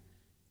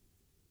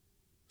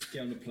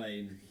 get on a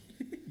plane.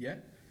 Yeah.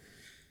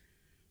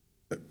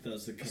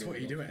 That's the That's colour what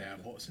of you do Dr. at Pepper.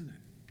 airports, isn't it?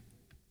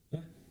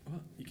 Huh?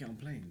 What? You get on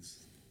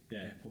planes.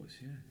 Yeah. Airports,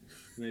 yeah.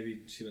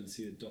 Maybe she went to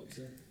see the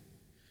doctor.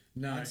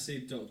 No. I'd see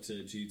the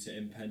doctor due to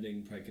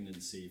impending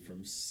pregnancy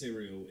from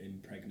serial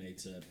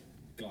impregnator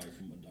guy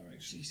from One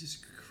Direction. Jesus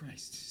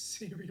Christ.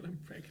 Serial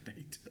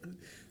impregnator.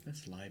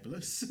 That's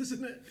libelous,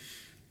 isn't it?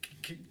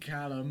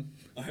 Callum.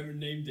 I haven't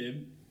named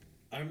him.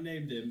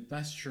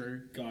 That's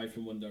true. Guy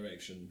from One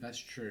Direction. That's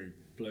true.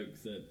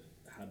 Bloke that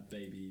had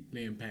baby.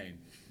 Liam Payne.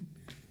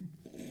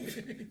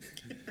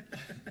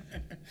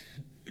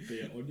 Be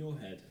it on your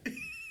head.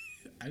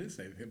 I didn't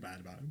say anything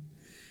bad about him.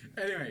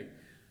 Anyway,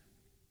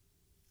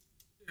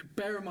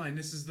 bear in mind,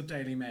 this is the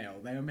Daily Mail.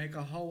 They'll make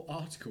a whole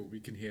article. We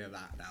can hear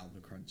that now,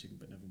 the crunching,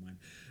 but never mind.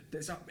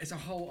 It's a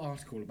whole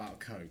article about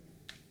code.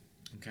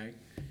 Okay?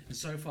 And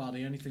so far,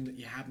 the only thing that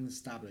you haven't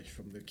established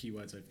from the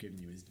keywords I've given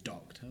you is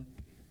doctor.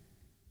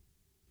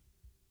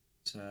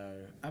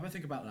 So, have a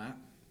think about that.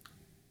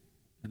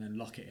 And then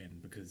lock it in,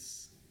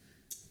 because...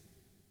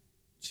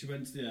 She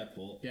went to the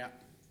airport Yeah,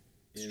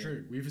 it's Yeah.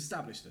 true. We've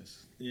established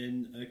this.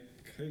 in a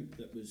coat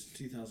that was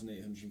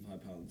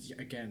 £2,805. Yeah,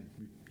 again,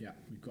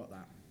 we've got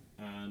that.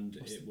 And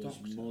What's it the was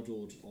doctor?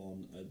 modelled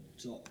on a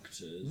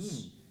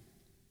doctor's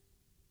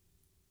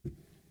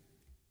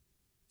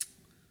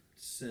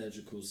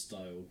surgical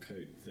style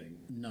coat thing.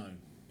 No.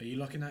 Are you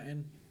locking that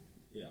in?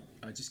 Yeah.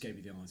 I just gave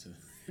you the answer.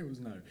 It was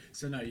no.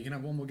 So no, you can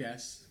have one more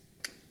guess.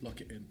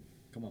 Lock it in.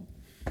 Come on.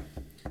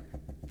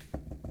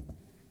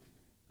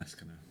 That's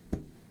gonna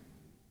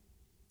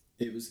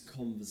It was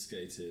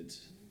confiscated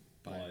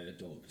by By- a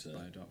doctor.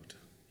 by a doctor.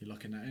 You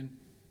locking that in?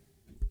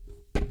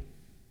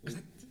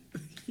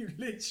 You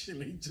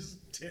literally just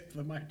tip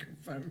the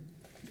microphone.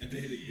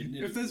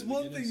 If there's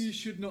one thing you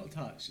should not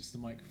touch, it's the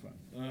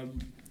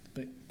microphone.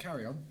 But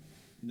carry on.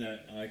 No,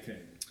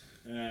 okay.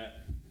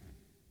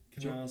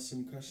 Can I ask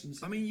some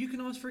questions? I mean, you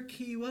can ask for a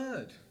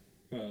keyword.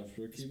 Well,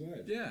 for a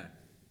keyword. Yeah.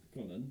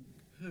 Go on then.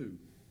 Who?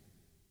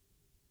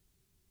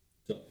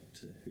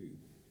 Doctor Who.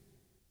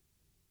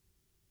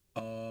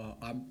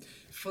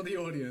 For the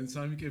audience,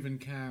 I'm giving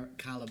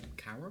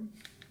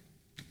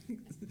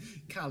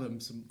Callum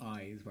some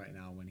eyes right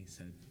now when he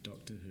said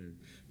Doctor Who,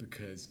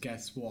 because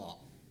guess what?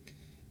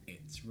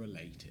 It's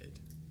related.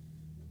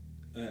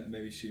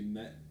 Maybe she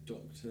met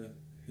Doctor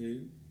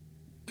Who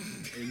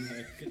in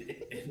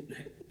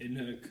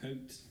her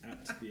coat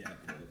at the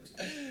airport.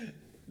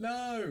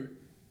 No,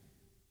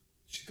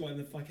 She got in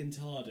the fucking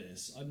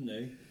TARDIS. I don't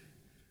know.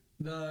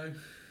 no.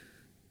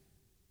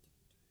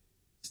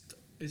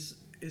 It's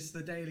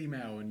the Daily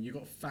Mail, and you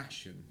got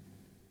fashion.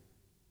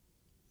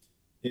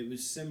 It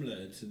was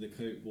similar to the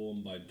coat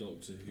worn by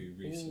Doctor Who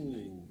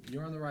recently. Ooh,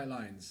 you're on the right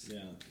lines.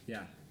 Yeah.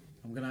 Yeah.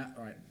 I'm gonna.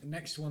 All right.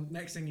 Next one.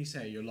 Next thing you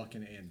say, you're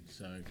locking it in.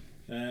 So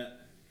Who are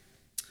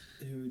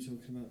we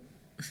talking about?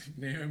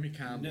 Naomi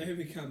Campbell.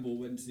 Naomi Campbell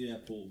went to the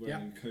airport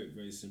wearing Yeah. a coat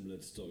very similar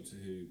to Doctor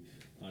Who,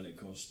 and it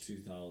cost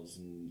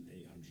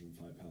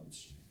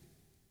 £2,805.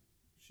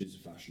 She's a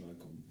fashion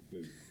icon.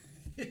 Boom.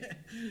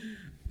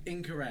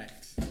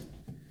 Incorrect.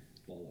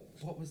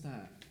 Bollocks. What was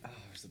that? Oh,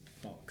 it was the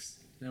box.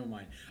 Never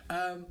mind.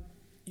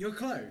 You're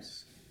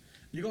close.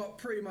 You got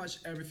pretty much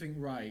everything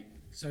right.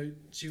 So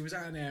she was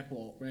at an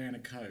airport wearing a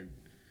coat.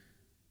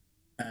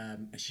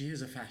 She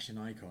is a fashion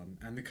icon,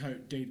 and the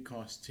coat did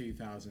cost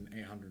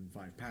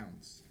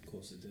 £2,805. Of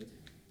course it did.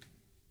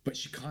 But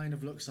she kind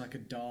of looks like a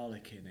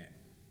Dalek in it.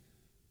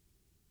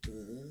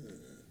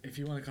 If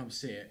you want to come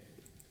see it,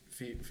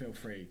 feel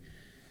free.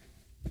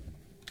 Can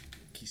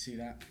you see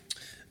that?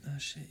 Oh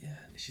shit, yeah.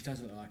 She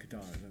does look like a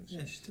Dalek, doesn't she?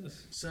 Yeah, she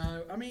does.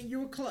 So, I mean,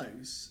 you were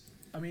close.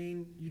 I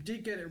mean, you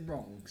did get it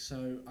wrong,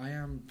 so I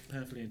am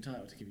perfectly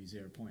entitled to give you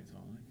 0 points,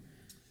 aren't I?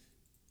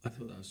 I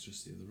thought that was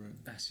just the other round.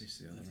 That's just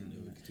the other I didn't know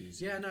round, we isn't could it?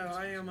 use Yeah, it. no,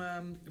 I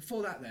am.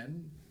 For that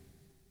then,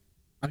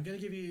 I'm going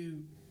to give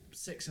you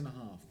 6.5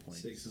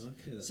 points. 6,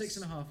 okay. That's,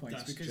 6.5 points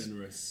that's because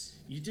generous.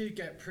 you did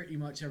get pretty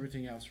much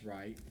everything else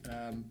right,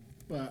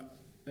 but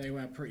they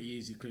were pretty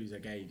easy clues I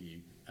gave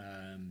you.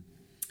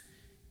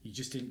 You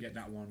just didn't get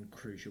that one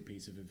crucial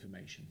piece of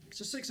information.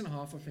 So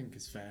 6.5, I think,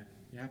 is fair.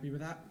 You happy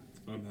with that?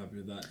 I'm happy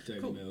with that.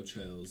 Daily Cool. Mail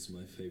Trail's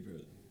my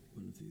favourite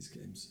one of these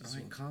games. All as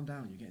right, well. calm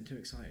down. You're getting too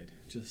excited.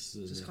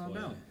 Just Calm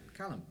down.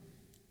 Callum.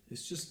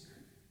 It's just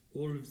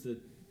all of the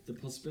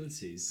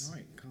possibilities. All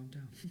right, calm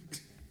down.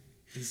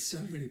 There's so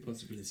many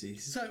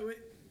possibilities. So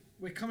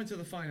we're coming to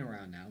the final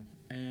round now,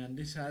 and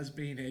this has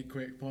been a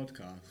quick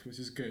podcast, which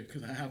is good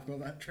because I have got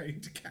that train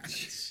to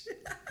catch.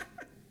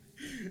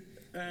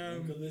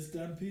 I've got this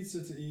damn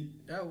pizza to eat.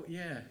 Oh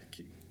yeah,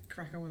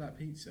 crack on with that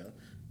pizza.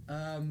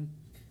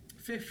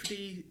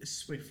 50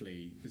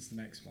 Swiftly is the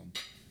next one.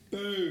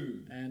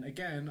 Boom! And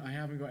again, I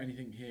haven't got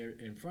anything here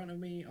in front of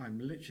me. I'm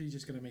literally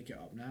just going to make it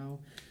up now.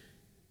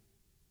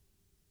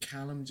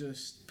 Callum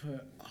just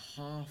put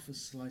half a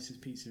slice of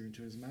pizza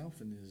into his mouth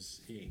and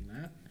is eating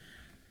that.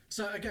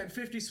 So again,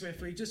 50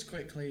 Swiftly, just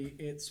quickly,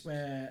 it's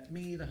where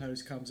me, the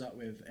host, comes up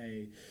with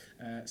a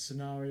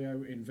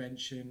scenario,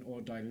 invention,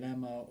 or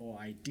dilemma, or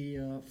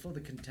idea for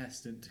the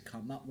contestant to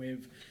come up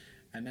with,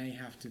 and they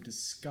have to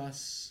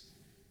discuss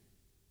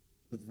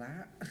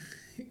that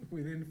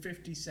within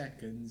 50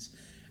 seconds.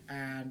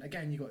 And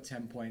again, you got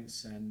 10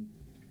 points, and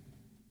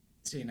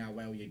seeing how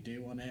well you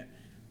do on it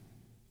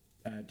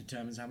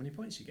determines how many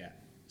points you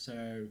get.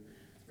 So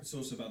It's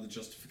also about the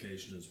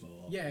justification as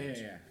well.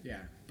 yeah.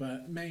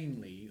 But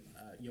mainly,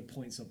 your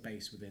points are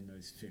based within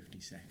those 50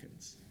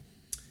 seconds.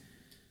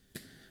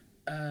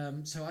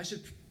 So I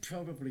should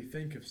probably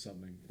think of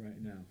something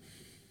right now.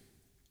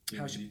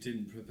 You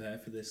didn't prepare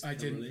for this. I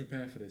didn't thoroughly?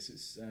 prepare for this.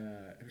 It's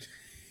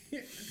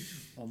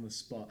on the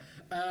spot.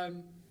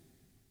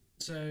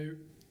 So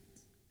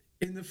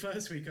in the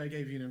first week, I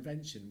gave you an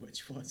invention,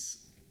 which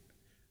was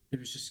it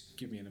was just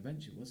give me an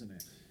invention, wasn't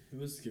it? It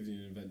was giving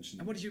you an invention.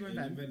 And what did you invent?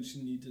 An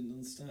invention you didn't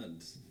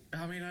understand.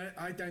 I mean,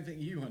 I don't think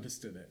you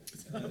understood it.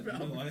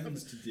 No, I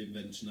understood the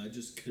invention. I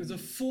just It was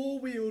couldn't. a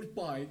four-wheeled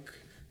bike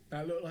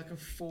that looked like a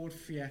Ford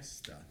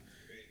Fiesta.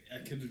 I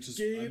could have just.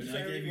 Geared I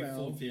very gave you well.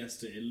 Ford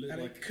Fiesta. It looked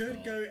And like it could a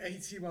car. go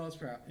 80 miles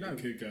per hour. No, It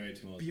could go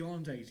 80 miles.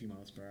 beyond 80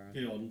 miles per hour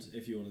Beyond,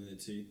 if you wanted it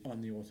to,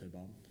 on the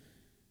Autobahn.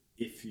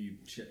 if you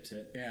chipped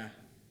it Yeah.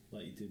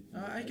 like you did.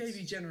 I gave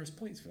you generous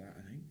points for that,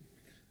 I think.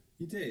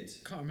 You did.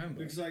 Can't remember.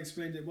 Because I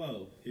explained it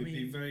well. It would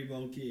be mean, very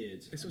well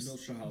geared. this was- I'm not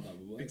sure how that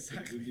would work.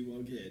 Exactly. It would be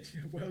well geared.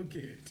 Well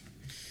geared.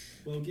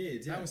 Well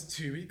geared, yeah. That was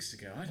 2 weeks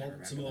ago. I don't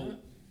remember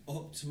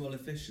Optimal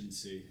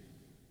efficiency.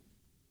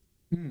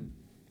 that.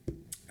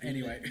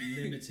 Anyway,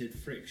 Limited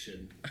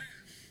friction.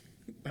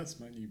 that's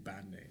my new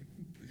band name.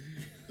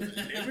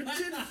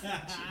 Limited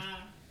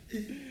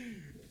friction.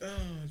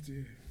 Oh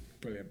dear.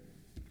 Brilliant.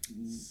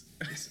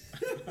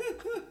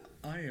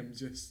 I am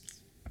just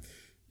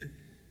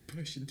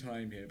pushing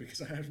time here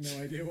because I have no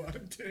idea what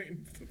I'm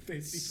doing for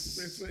 50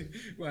 swiftly.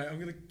 Right, I'm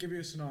going to give you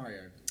a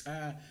scenario.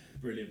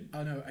 Brilliant.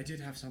 Oh no, I did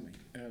have something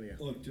earlier.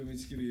 Oh, do you want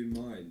me to give you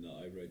mine that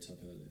I wrote up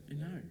earlier?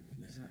 No,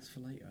 because that's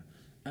for later.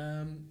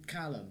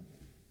 Callum.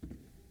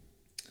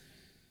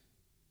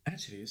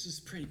 Actually, this is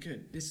pretty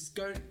good. This is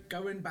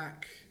going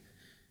back.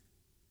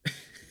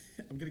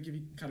 I'm going to give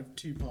you kind of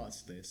two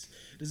parts to this.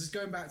 This is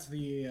going back to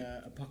the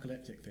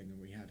apocalyptic thing that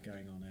we had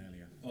going on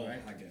earlier. Oh,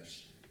 right?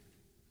 Haggish.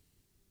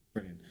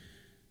 Brilliant.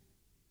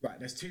 Right,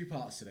 there's two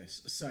parts to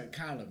this. So,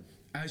 Callum,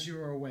 as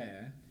you're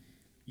aware,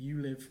 you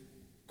live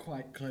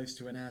quite close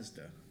to an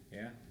Asda,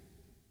 yeah?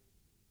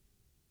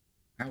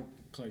 How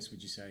close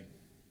would you say?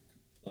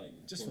 Like,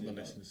 Just for the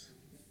probably about listeners.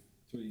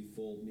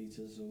 3-4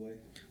 metres away.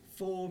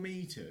 4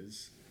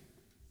 metres.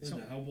 Isn't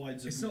it? How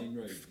wide's It's a not. main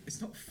road?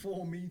 It's not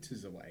 4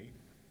 metres away.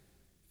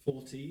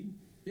 14?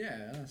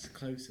 Yeah, that's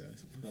closer.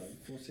 No,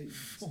 14.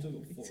 Four Still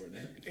got 4 in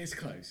it. It's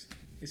close.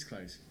 It's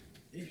close.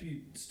 If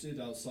you stood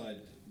outside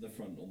the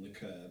front on the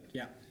curb,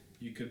 Yeah.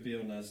 you could be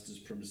on Asda's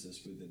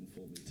premises within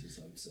 4 metres,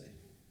 I would say.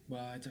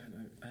 Well, I don't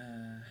know.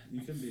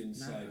 You could be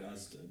inside No.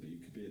 Asda, but you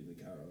could be in the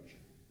garage.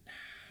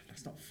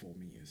 That's not 4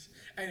 metres.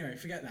 Anyway,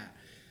 forget that.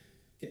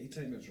 Get your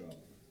tape measure out.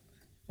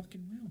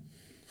 Fucking will.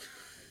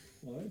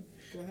 Alright,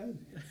 go ahead.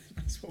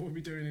 That's what we'll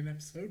be doing in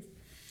episode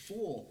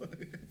 4. I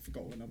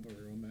forgot what number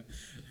we're on there.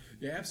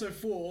 Yeah, episode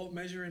 4,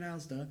 measuring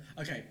Asda.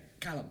 Okay,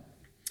 Callum.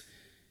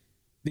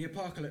 The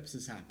apocalypse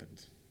has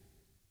happened.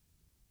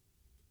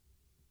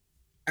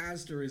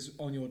 Asda is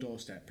on your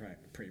doorstep,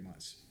 pretty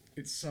much.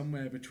 It's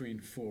somewhere between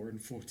 4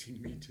 and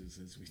 14 metres,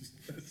 as we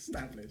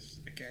established,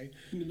 okay?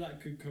 I mean,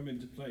 that could come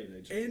into play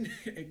later.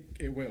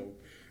 It will.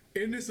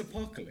 In this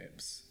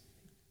apocalypse,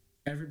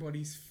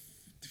 everybody's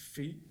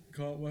feet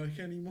can't work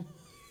anymore.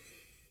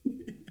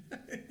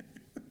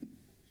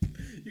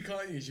 You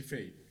can't use your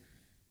feet.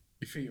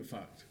 Your feet are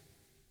fucked.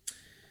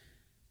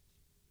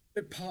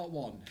 Part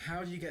 1,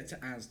 how do you get to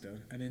Asda?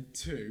 And then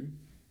 2,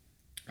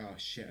 oh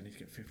shit, I need to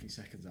get 50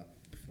 seconds up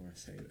before I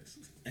say this.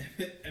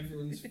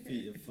 Everyone's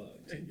feet are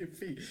fucked. Your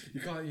feet,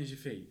 you can't use your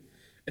feet.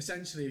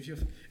 Essentially,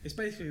 it's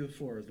basically the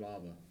floor is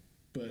lava,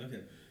 but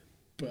Okay.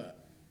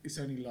 but it's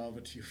only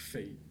lava to your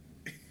feet.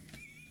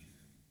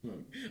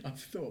 Right. I've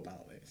thought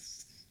about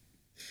this.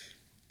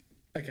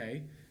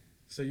 Okay,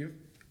 so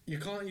you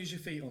can't use your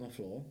feet on the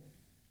floor.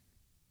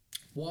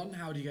 1,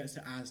 how do you get to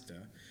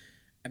Asda?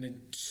 And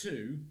then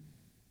 2,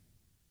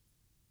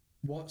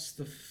 what's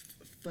the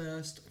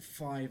first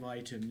 5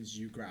 items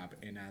you grab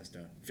in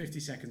Asda? 50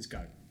 seconds,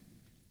 go.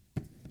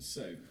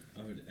 So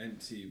I would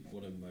empty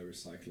one of my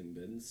recycling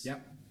bins.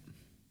 Yep.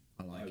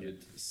 I like I it.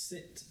 would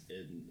sit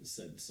in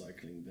said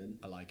cycling bin,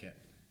 I like it.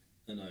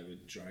 and I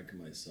would drag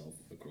myself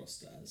across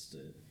to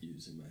Asda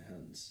using my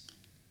hands.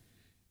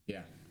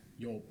 Yeah.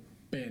 You're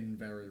been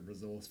very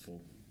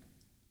resourceful.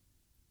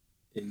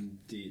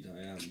 Indeed,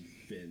 I am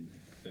been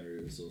very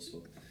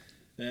resourceful.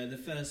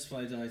 The first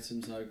 5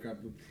 items I would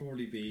grab would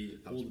probably be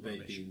That all was the baked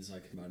rubbish. beans I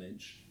can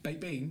manage.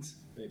 Baked beans?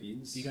 Baked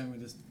beans. You going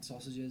with the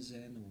sausages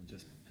in or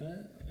just...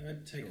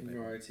 I'd take a Little bit.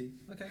 variety.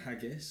 Okay.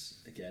 Haggis,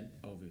 again.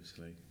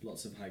 Obviously.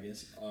 Lots of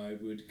haggis. I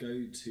would go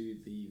to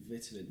the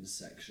vitamins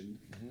section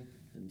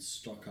and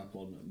stock up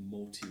on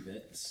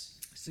multivits.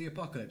 See,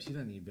 Apocalypse, you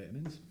don't need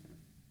vitamins.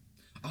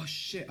 Oh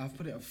shit, I've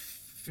put it at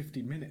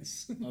 50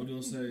 minutes. I would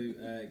also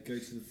go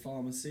to the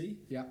pharmacy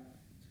Yeah.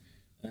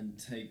 and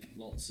take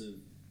lots of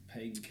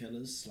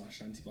painkillers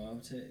 /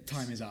 antibiotics.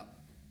 Time is up.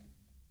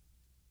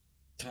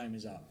 Time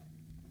is up.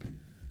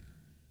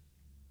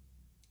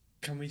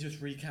 Can we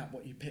just recap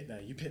what you picked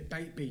there? You picked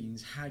baked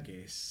beans,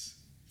 haggis,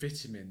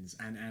 vitamins,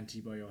 and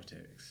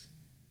antibiotics.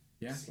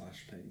 Yeah?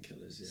 /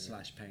 painkillers, yeah.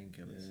 Slash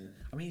painkillers. Yeah.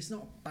 I mean, it's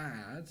not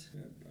bad.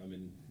 Yeah, I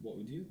mean, what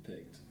would you have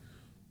picked?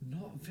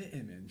 Not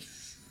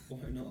vitamins. Why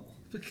not?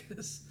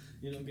 Because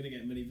You're not going to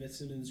get many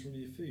vitamins from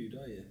your food,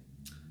 are you?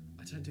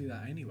 I don't do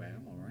that anyway,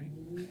 I'm alright.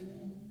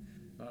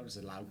 That was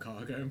a loud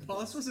car going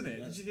past, wasn't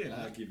it? That's Did you hear that?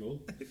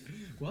 arguable.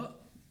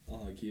 What?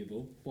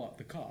 Arguable. What,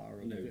 the car?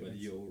 Or No, the but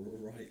vitamins? you're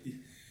alright.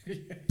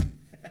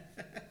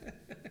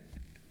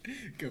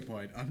 Good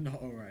point. I'm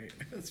not alright.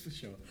 That's for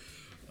sure.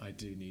 I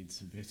do need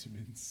some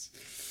vitamins.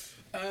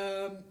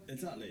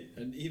 Exactly.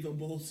 And even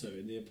more so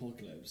in the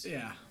apocalypse.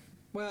 Yeah.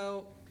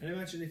 Well, And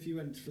imagine if you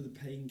went for the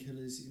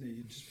painkillers, you know,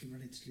 you'd just be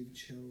relatively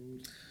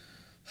chilled.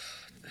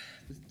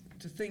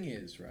 the thing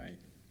is, right?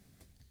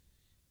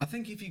 I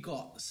think if you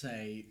got,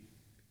 say,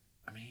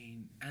 I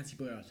mean,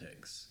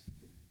 antibiotics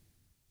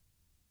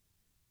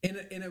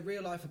in a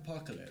real life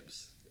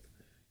apocalypse,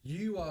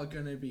 you are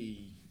going to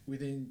be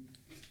within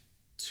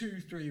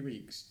 2-3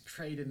 weeks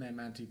trading them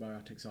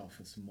antibiotics off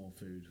for some more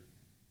food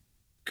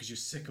because you're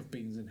sick of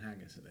beans and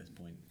haggis at this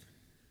point.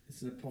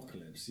 It's an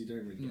apocalypse, you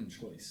don't really get a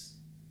choice.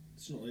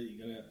 It's not like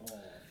you're going to,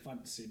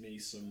 fancy me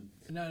some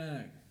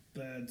No.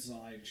 bird's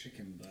eye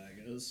chicken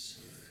burgers.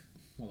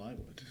 Well, I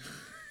would.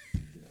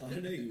 I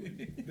know you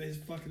wouldn't. But it's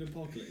fucking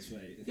apocalypse,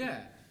 mate.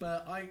 Yeah,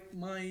 but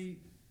my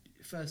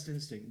first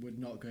instinct would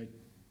not go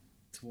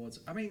towards.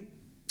 I mean,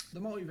 the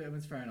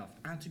multivitamins, fair enough.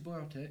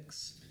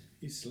 Antibiotics.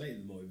 You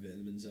slated the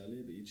multivitamins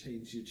earlier, but you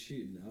changed your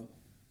tune now.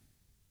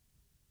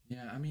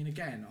 Yeah, I mean,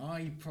 again,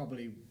 I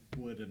probably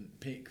wouldn't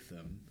pick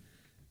them.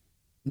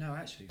 No,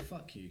 actually,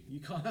 fuck you. You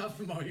can't have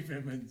the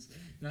multivitamins.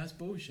 No, that's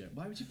bullshit.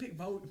 Why would you pick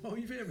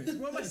multivitamins?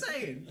 What am I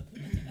saying?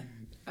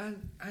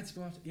 And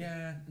antibiotics.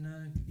 Yeah,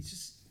 no. It's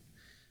just.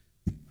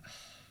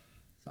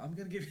 So I'm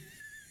gonna give.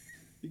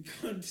 You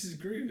can't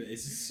disagree with it.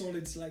 It's a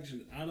solid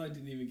selection, and I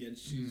didn't even get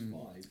to choose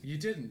 5. You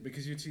didn't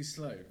because you're too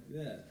slow.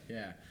 Yeah.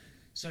 Yeah.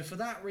 So for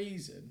that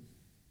reason,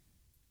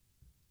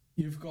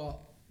 you've got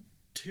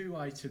 2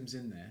 items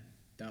in there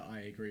that I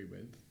agree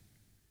with.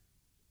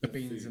 The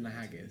beans and the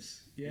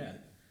haggis. Yeah.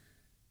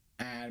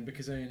 And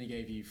because I only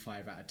gave you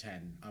 5 out of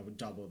 10, I would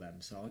double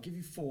them. So I'll give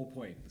you 4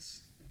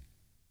 points.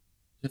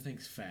 Which I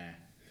think's fair.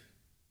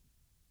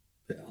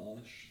 Bit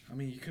harsh. I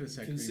mean, you could have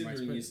said green rice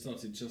Considering you pudding.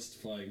 started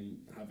justifying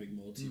having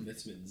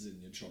multivitamins in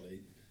your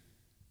trolley,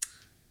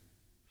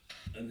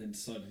 and then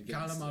decided against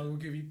Callum, I it. will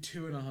give you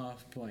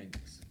 2.5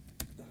 points.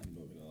 I'm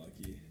not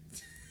going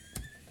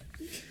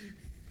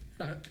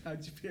to argue.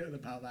 How'd you feel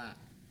about that?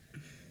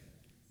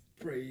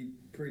 Pretty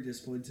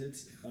disappointed.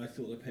 I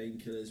thought the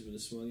painkillers would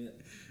have swung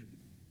it.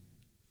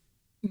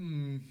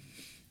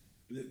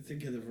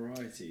 Think of the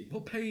variety.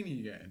 What pain are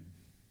you getting?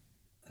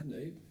 I don't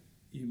know.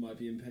 You might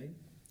be in pain.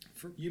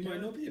 You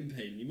might not be in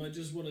pain. You might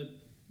just want to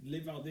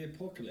live out the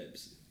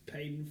apocalypse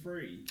pain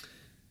free.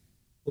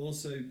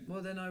 Also,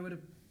 Well, then I would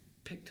have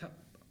picked up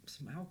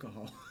some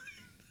alcohol.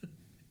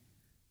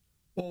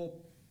 Or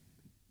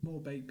more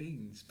baked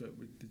beans, but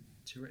with the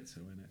chorizo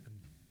in it. And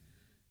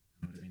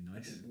that would have been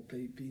nice. what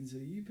baked beans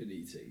have you been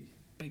eating?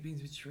 Baked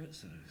beans with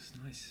chorizo. It's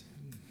nice.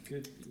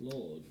 Good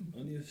lord.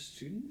 Only a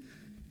student?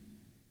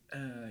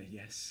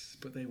 Yes,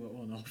 but they were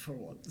on offer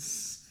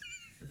once.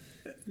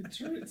 With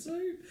chorizo?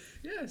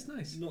 Yeah, it's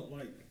nice. Not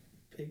like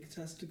pig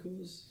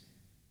testicles?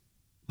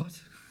 What?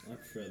 I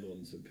prefer the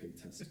ones with pig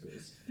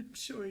testicles. I'm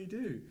sure you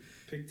do.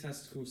 Pig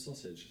testicle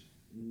sausage.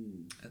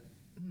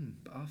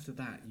 But after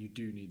that, you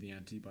do need the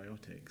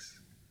antibiotics.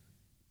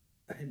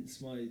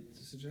 Hence my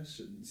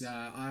suggestions.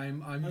 Yeah,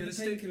 I'm And gonna the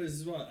stick. painkillers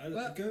as well.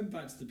 Well- Going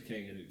back to the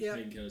painkillers.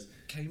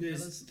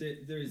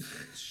 Painkillers. There is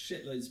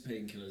shitloads of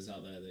painkillers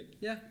out there that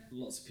Yeah.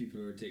 lots of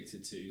people are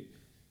addicted to.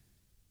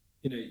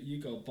 You know,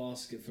 you got a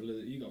basket full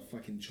of, you got a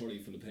fucking trolley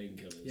full of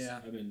painkillers.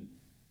 Yeah. I mean,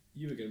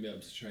 you were going to be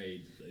able to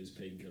trade those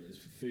painkillers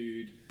for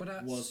food, But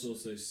that's, whilst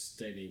also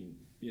sustaining,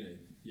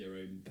 your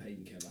own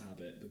painkiller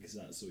habit, because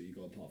that's all you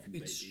got apart from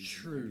it's babies.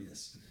 true.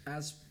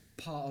 As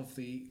part of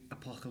the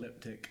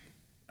apocalyptic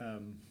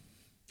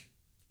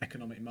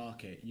economic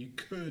market, you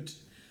could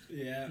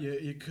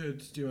you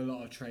could do a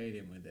lot of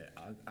trading with it.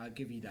 I'll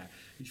give you that.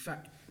 In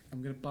fact,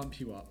 I'm going to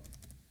bump you up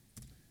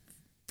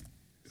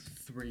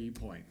 3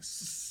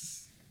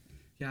 points.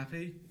 You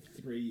happy?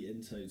 3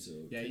 in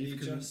total. Yeah, Can you've you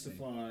convinced me.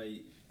 justify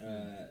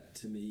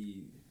to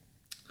me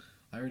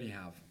I already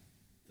have.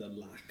 the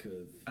lack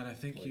of And I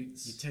think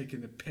points? you're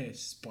taking the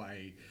piss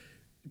by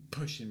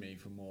pushing me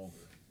for more,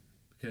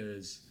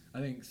 because I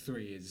think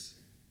 3 is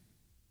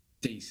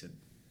decent.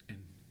 And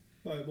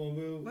Right, well,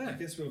 I Where?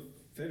 guess we'll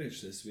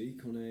finish this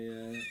week on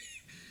a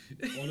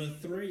on a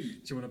 3. do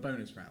you want a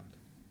bonus round?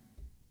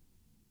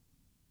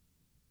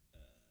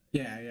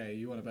 Yeah,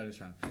 you want a bonus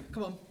round.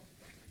 Come on,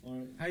 All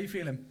right, how are you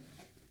feeling?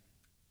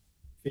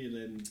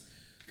 feeling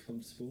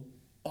comfortable.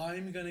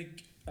 I'm gonna.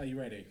 Are you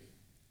ready?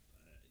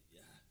 Yeah.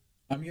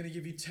 I'm gonna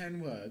give you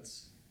 10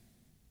 words.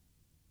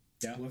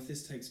 Yeah. What if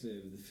this takes me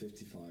over the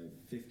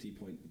 50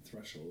 point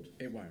threshold?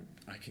 It won't.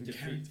 I can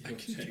Defeat the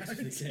object of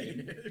the guarantee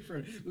game. it.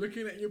 From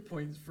looking at your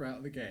points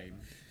throughout the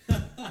game,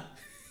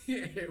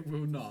 it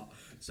will not.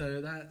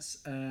 So that's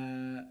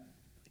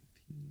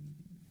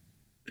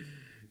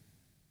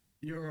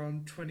you're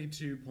on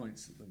 22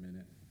 points at the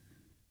minute.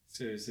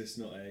 So is this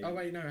not a Oh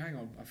wait, no, hang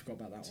on. I forgot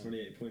about that one.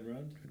 28 point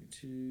round?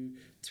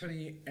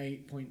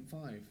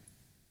 28.5.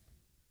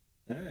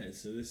 Ah,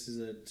 so this is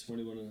a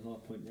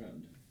 21.5 point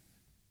round.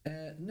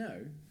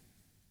 No,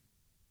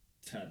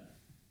 10.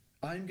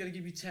 I'm going to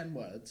give you 10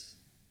 words.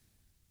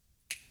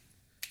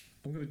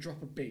 I'm going to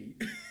drop a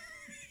beat.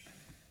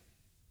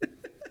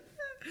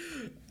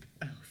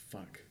 Oh,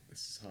 fuck. This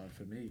is hard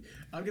for me.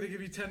 I'm going to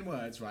give you 10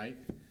 words, right?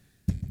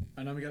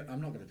 And I'm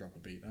not going to drop a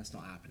beat. That's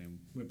not happening.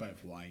 We're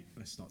both white.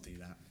 Let's not do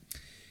that.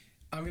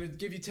 I'm going to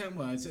give you 10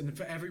 words, and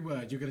for every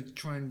word, you're going to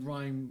try and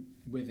rhyme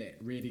with it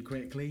really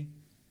quickly.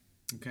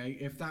 Okay?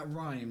 If that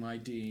rhyme I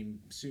deem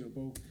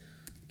suitable,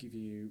 I'll give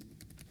you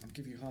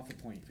half a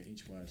point for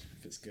each word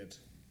if it's good.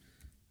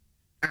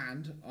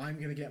 And I'm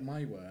going to get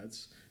my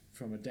words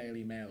from a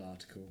Daily Mail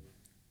article.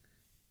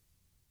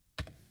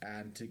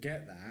 And to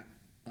get that,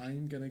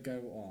 I'm going to go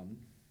on.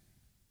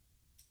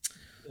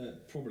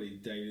 Probably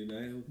Daily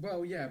Mail.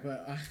 Well, yeah,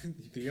 but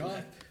the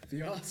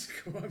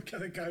article I'm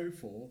going to go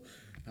for.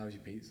 How's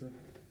your pizza?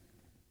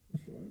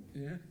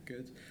 Yeah,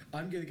 good.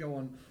 I'm going to go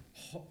on.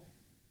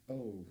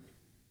 Oh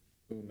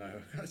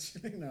no!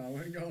 Actually, no, I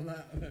won't go on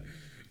that. I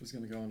was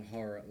going to go on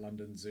horror at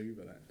London Zoo,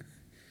 but that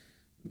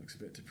looks a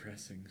bit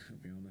depressing. I'll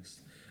be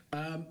honest.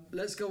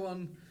 Let's go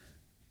on.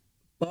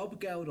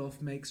 Bob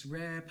Geldof makes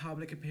rare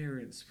public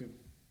appearance with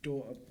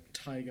daughter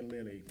Tiger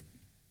Lily.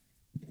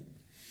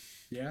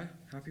 Yeah,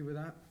 happy with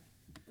that?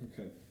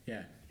 Okay.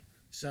 Yeah.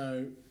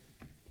 So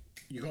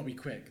you got to be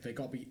quick. They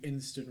got to be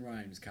instant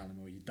rhymes, Callum,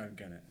 or you don't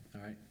get it.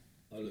 All right.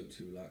 I look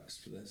too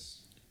relaxed for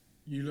this.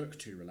 You look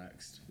too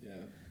relaxed.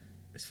 Yeah.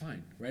 It's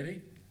fine.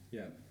 Ready?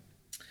 Yeah.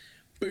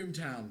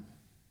 Boomtown.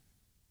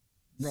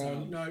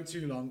 Wrong. Sound. No,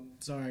 too long.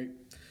 Sorry.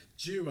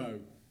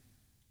 Duo.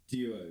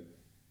 Duo.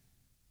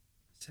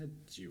 I said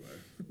duo.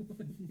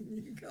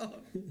 You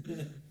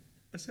can't.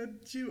 I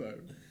said duo.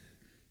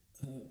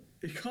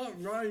 You can't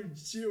rhyme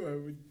duo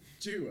with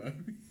duo.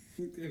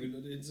 Okay, we're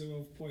not doing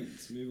 12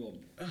 points. Move on.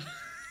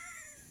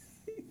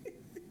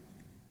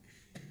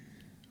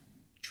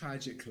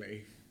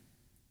 Tragically.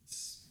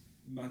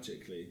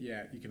 Magically.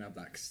 Yeah, you can have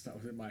that because that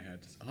was in my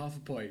head. Half a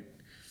point.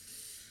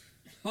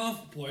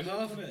 Half a point.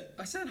 Half. Half it.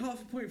 I said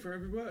half a point for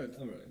every word.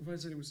 All right. If I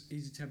said it was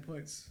easy, 10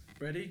 points.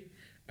 Ready?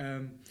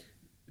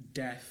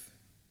 Death.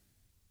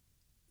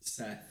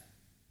 Seth.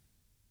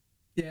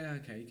 Yeah,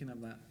 okay, you can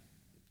have that.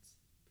 It's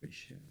pretty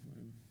shit.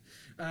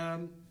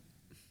 Whatever.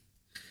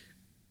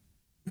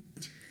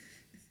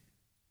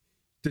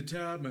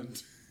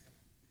 Determined.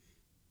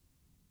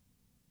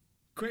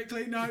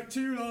 Quickly, no,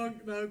 too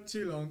long. No,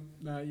 too long.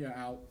 No, you're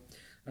out.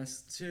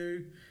 That's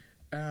 2.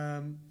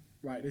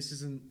 Right, this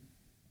isn't.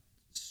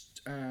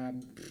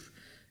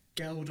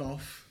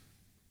 Geldof.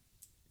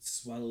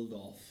 Swelled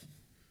off.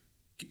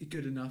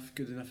 Good enough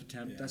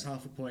attempt. Yeah. That's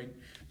half a point.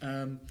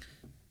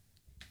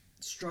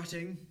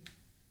 Strutting.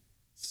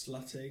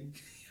 Slutting.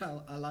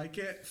 I like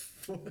it.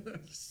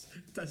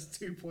 That's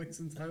 2 points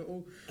in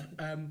total.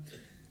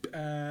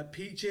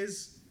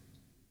 Peaches.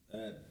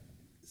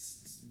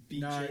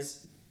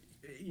 Beaches.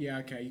 Yeah,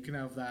 okay, you can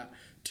have that.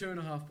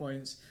 2.5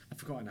 points. I've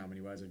forgotten how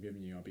many words I've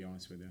given you, I'll be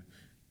honest with you.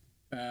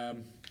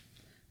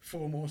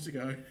 4 more to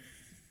go.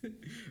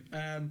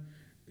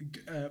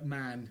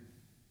 Man.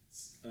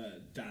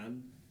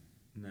 Dan.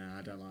 Nah,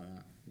 I don't like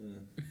that.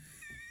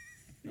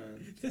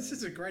 This Man.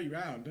 is a great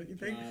round, don't you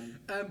think?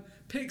 Man.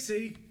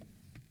 Pixie.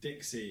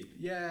 Dixie.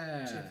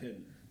 Yeah.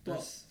 Chicken.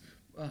 But,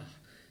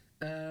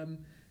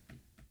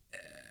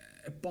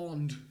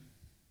 Bond.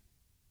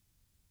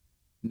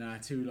 Nah,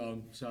 too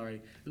long.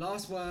 Sorry.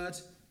 Last word.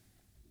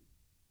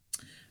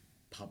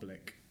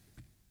 Public.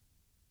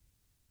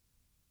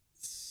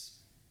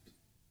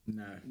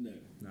 No. No.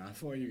 No, I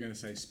thought you were going to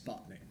say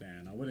Sputnik there,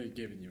 and I would have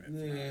given you it.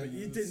 Yeah, but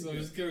you didn't. I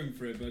was going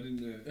for it, but I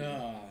didn't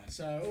know.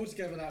 So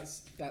altogether,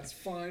 that's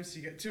 5. So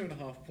you get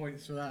 2.5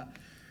 points for that.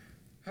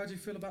 How do you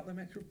feel about them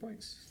extra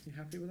points? You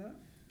happy with that?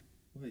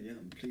 Well, yeah,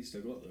 I'm pleased I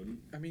got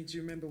them. I mean, do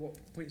you remember what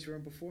points you were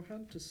on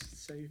beforehand?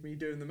 Just save me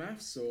doing the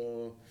maths,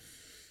 or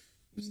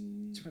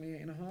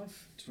 28 and a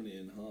half? 28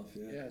 and a half,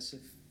 yeah. Yeah, so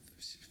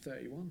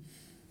 31.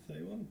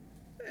 31.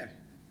 Yeah.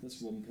 That's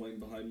 1 point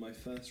behind my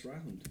first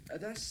round.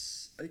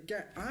 That's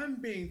again.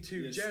 I'm being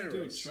too You're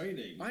generous. still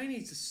trading. I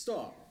need to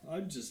stop.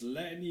 I'm just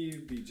letting you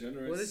be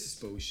generous. Well, this is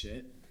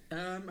bullshit.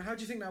 How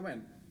do you think that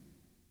went?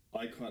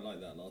 I quite like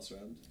that last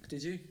round.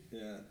 Did you?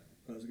 Yeah,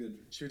 that was good.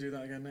 Should we do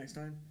that again next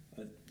time?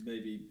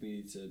 Maybe we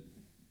need to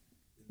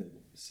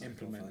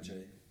Implement off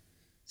Ajay.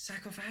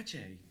 Sack off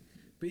Ajay,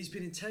 but he's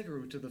been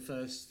integral to the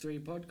first 3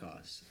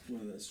 podcasts.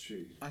 Well, that's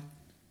true.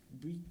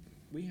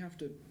 We have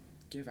to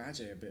give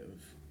Ajay a bit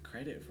of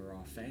credit for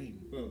our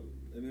fame. Well,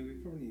 I mean, we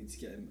probably need to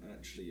get him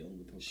actually on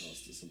the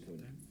podcast at some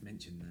point. Don't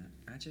mention that.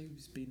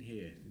 Ajay's been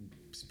here in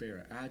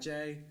spirit.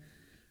 Ajay,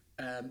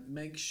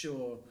 make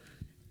sure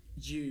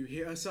you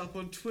hit us up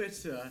on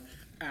Twitter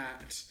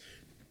at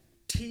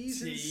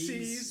T's and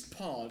C's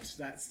Pod.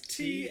 That's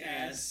TSANDCS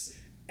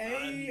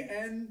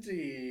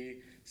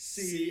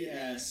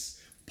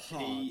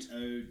Pod.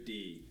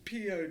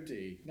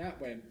 POD.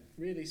 That went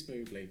really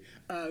smoothly.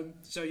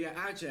 So yeah,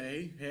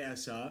 Ajay, hit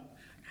us up,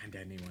 and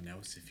anyone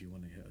else if you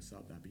want to hit us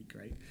up, that'd be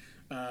great.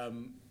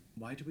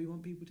 Why do we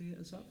want people to hit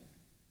us up?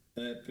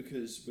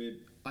 Because we're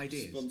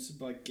sponsored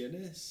by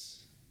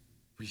Guinness.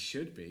 We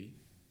should be.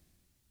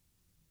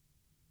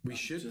 We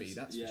should be,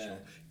 that's yeah. for sure.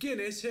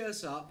 Guinness, hit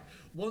us up.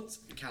 Once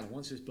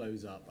this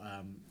blows up,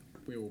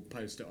 we will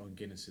post it on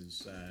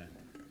Guinness's.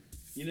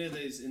 You know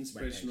those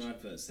inspirational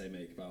adverts they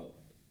make about.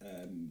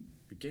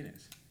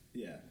 Guinness?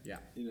 Yeah. Yeah.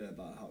 You know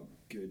about how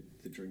good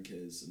the drink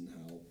is and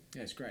how.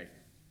 Yeah, it's great.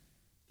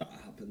 That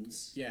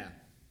happens. Yeah.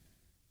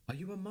 Are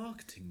you a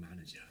marketing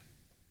manager?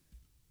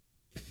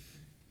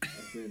 I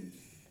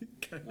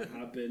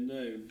have been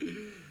known.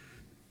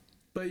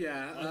 But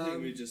yeah, I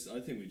think we just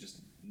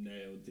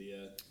nailed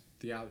the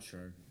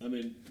outro. I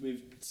mean,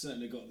 we've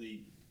certainly got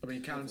the. I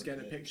mean, Callum's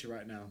getting a picture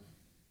right now.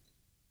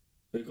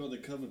 We've got the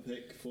cover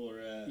pic for.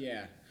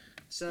 Yeah.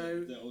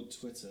 So the old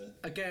Twitter.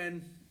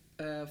 Again,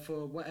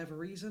 for whatever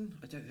reason,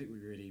 I don't think we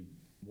really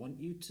want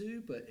you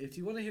to, but if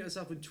you want to hit us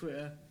up on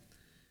Twitter,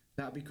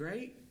 that'd be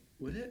great,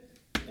 would it?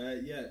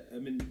 Yeah, I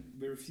mean,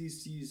 we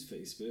refuse to use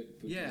Facebook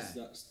because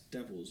that's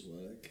devil's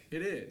work.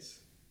 It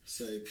is.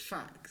 So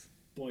fact.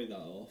 Boy that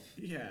off.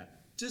 Yeah,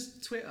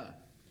 just Twitter.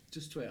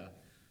 Just Twitter.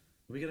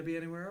 Are we going to be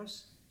anywhere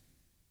else?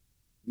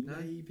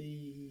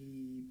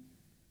 Maybe.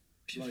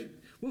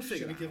 We'll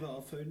figure it out. Should we give out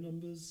our phone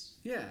numbers?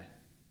 Yeah.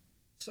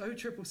 So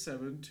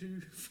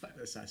 777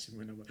 that's actually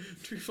my number.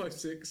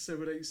 256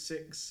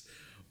 786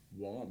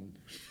 1.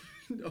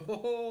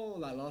 Oh,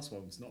 that last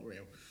one was not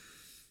real.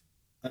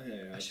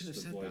 Okay, I should have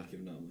said that.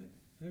 Giving out my.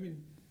 I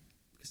mean,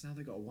 because now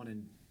they got a 1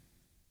 in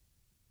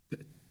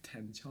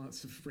 10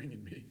 chance of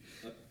ringing me.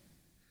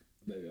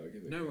 Maybe I'll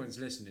give it. No one's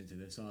listening to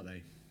this, are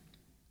they?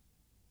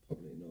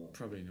 Probably not.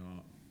 Probably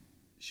not.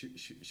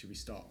 Should we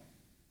stop?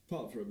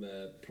 Apart from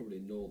probably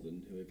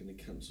Northern, who are going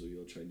to cancel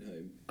your train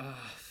home.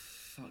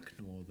 Fuck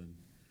Northern.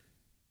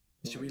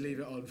 Should we leave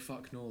it on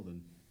fuck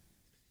Northern?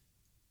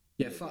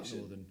 Yeah, fuck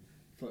Northern.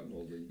 Fuck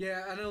Northern.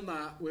 Yeah, and on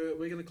that, we're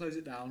going to close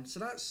it down. So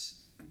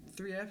that's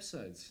 3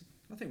 episodes.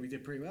 I think we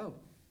did pretty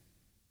well.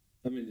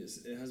 I mean,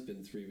 it has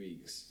been 3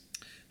 weeks.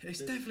 It's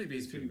definitely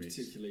been 3 weeks.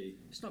 Particularly.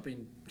 It's not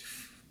been.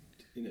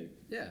 You know.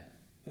 Yeah.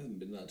 Hasn't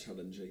been that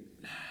challenging.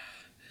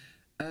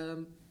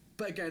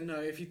 But again, no.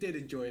 If you did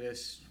enjoy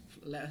this,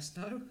 let us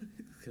know,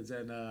 because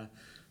then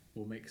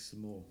we'll make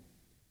some more.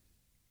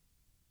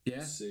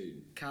 Yeah.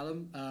 Soon.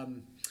 Callum,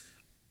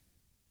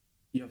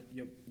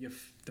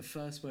 the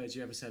first words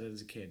you ever said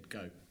as a kid.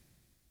 Go.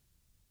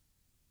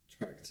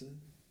 Tractor.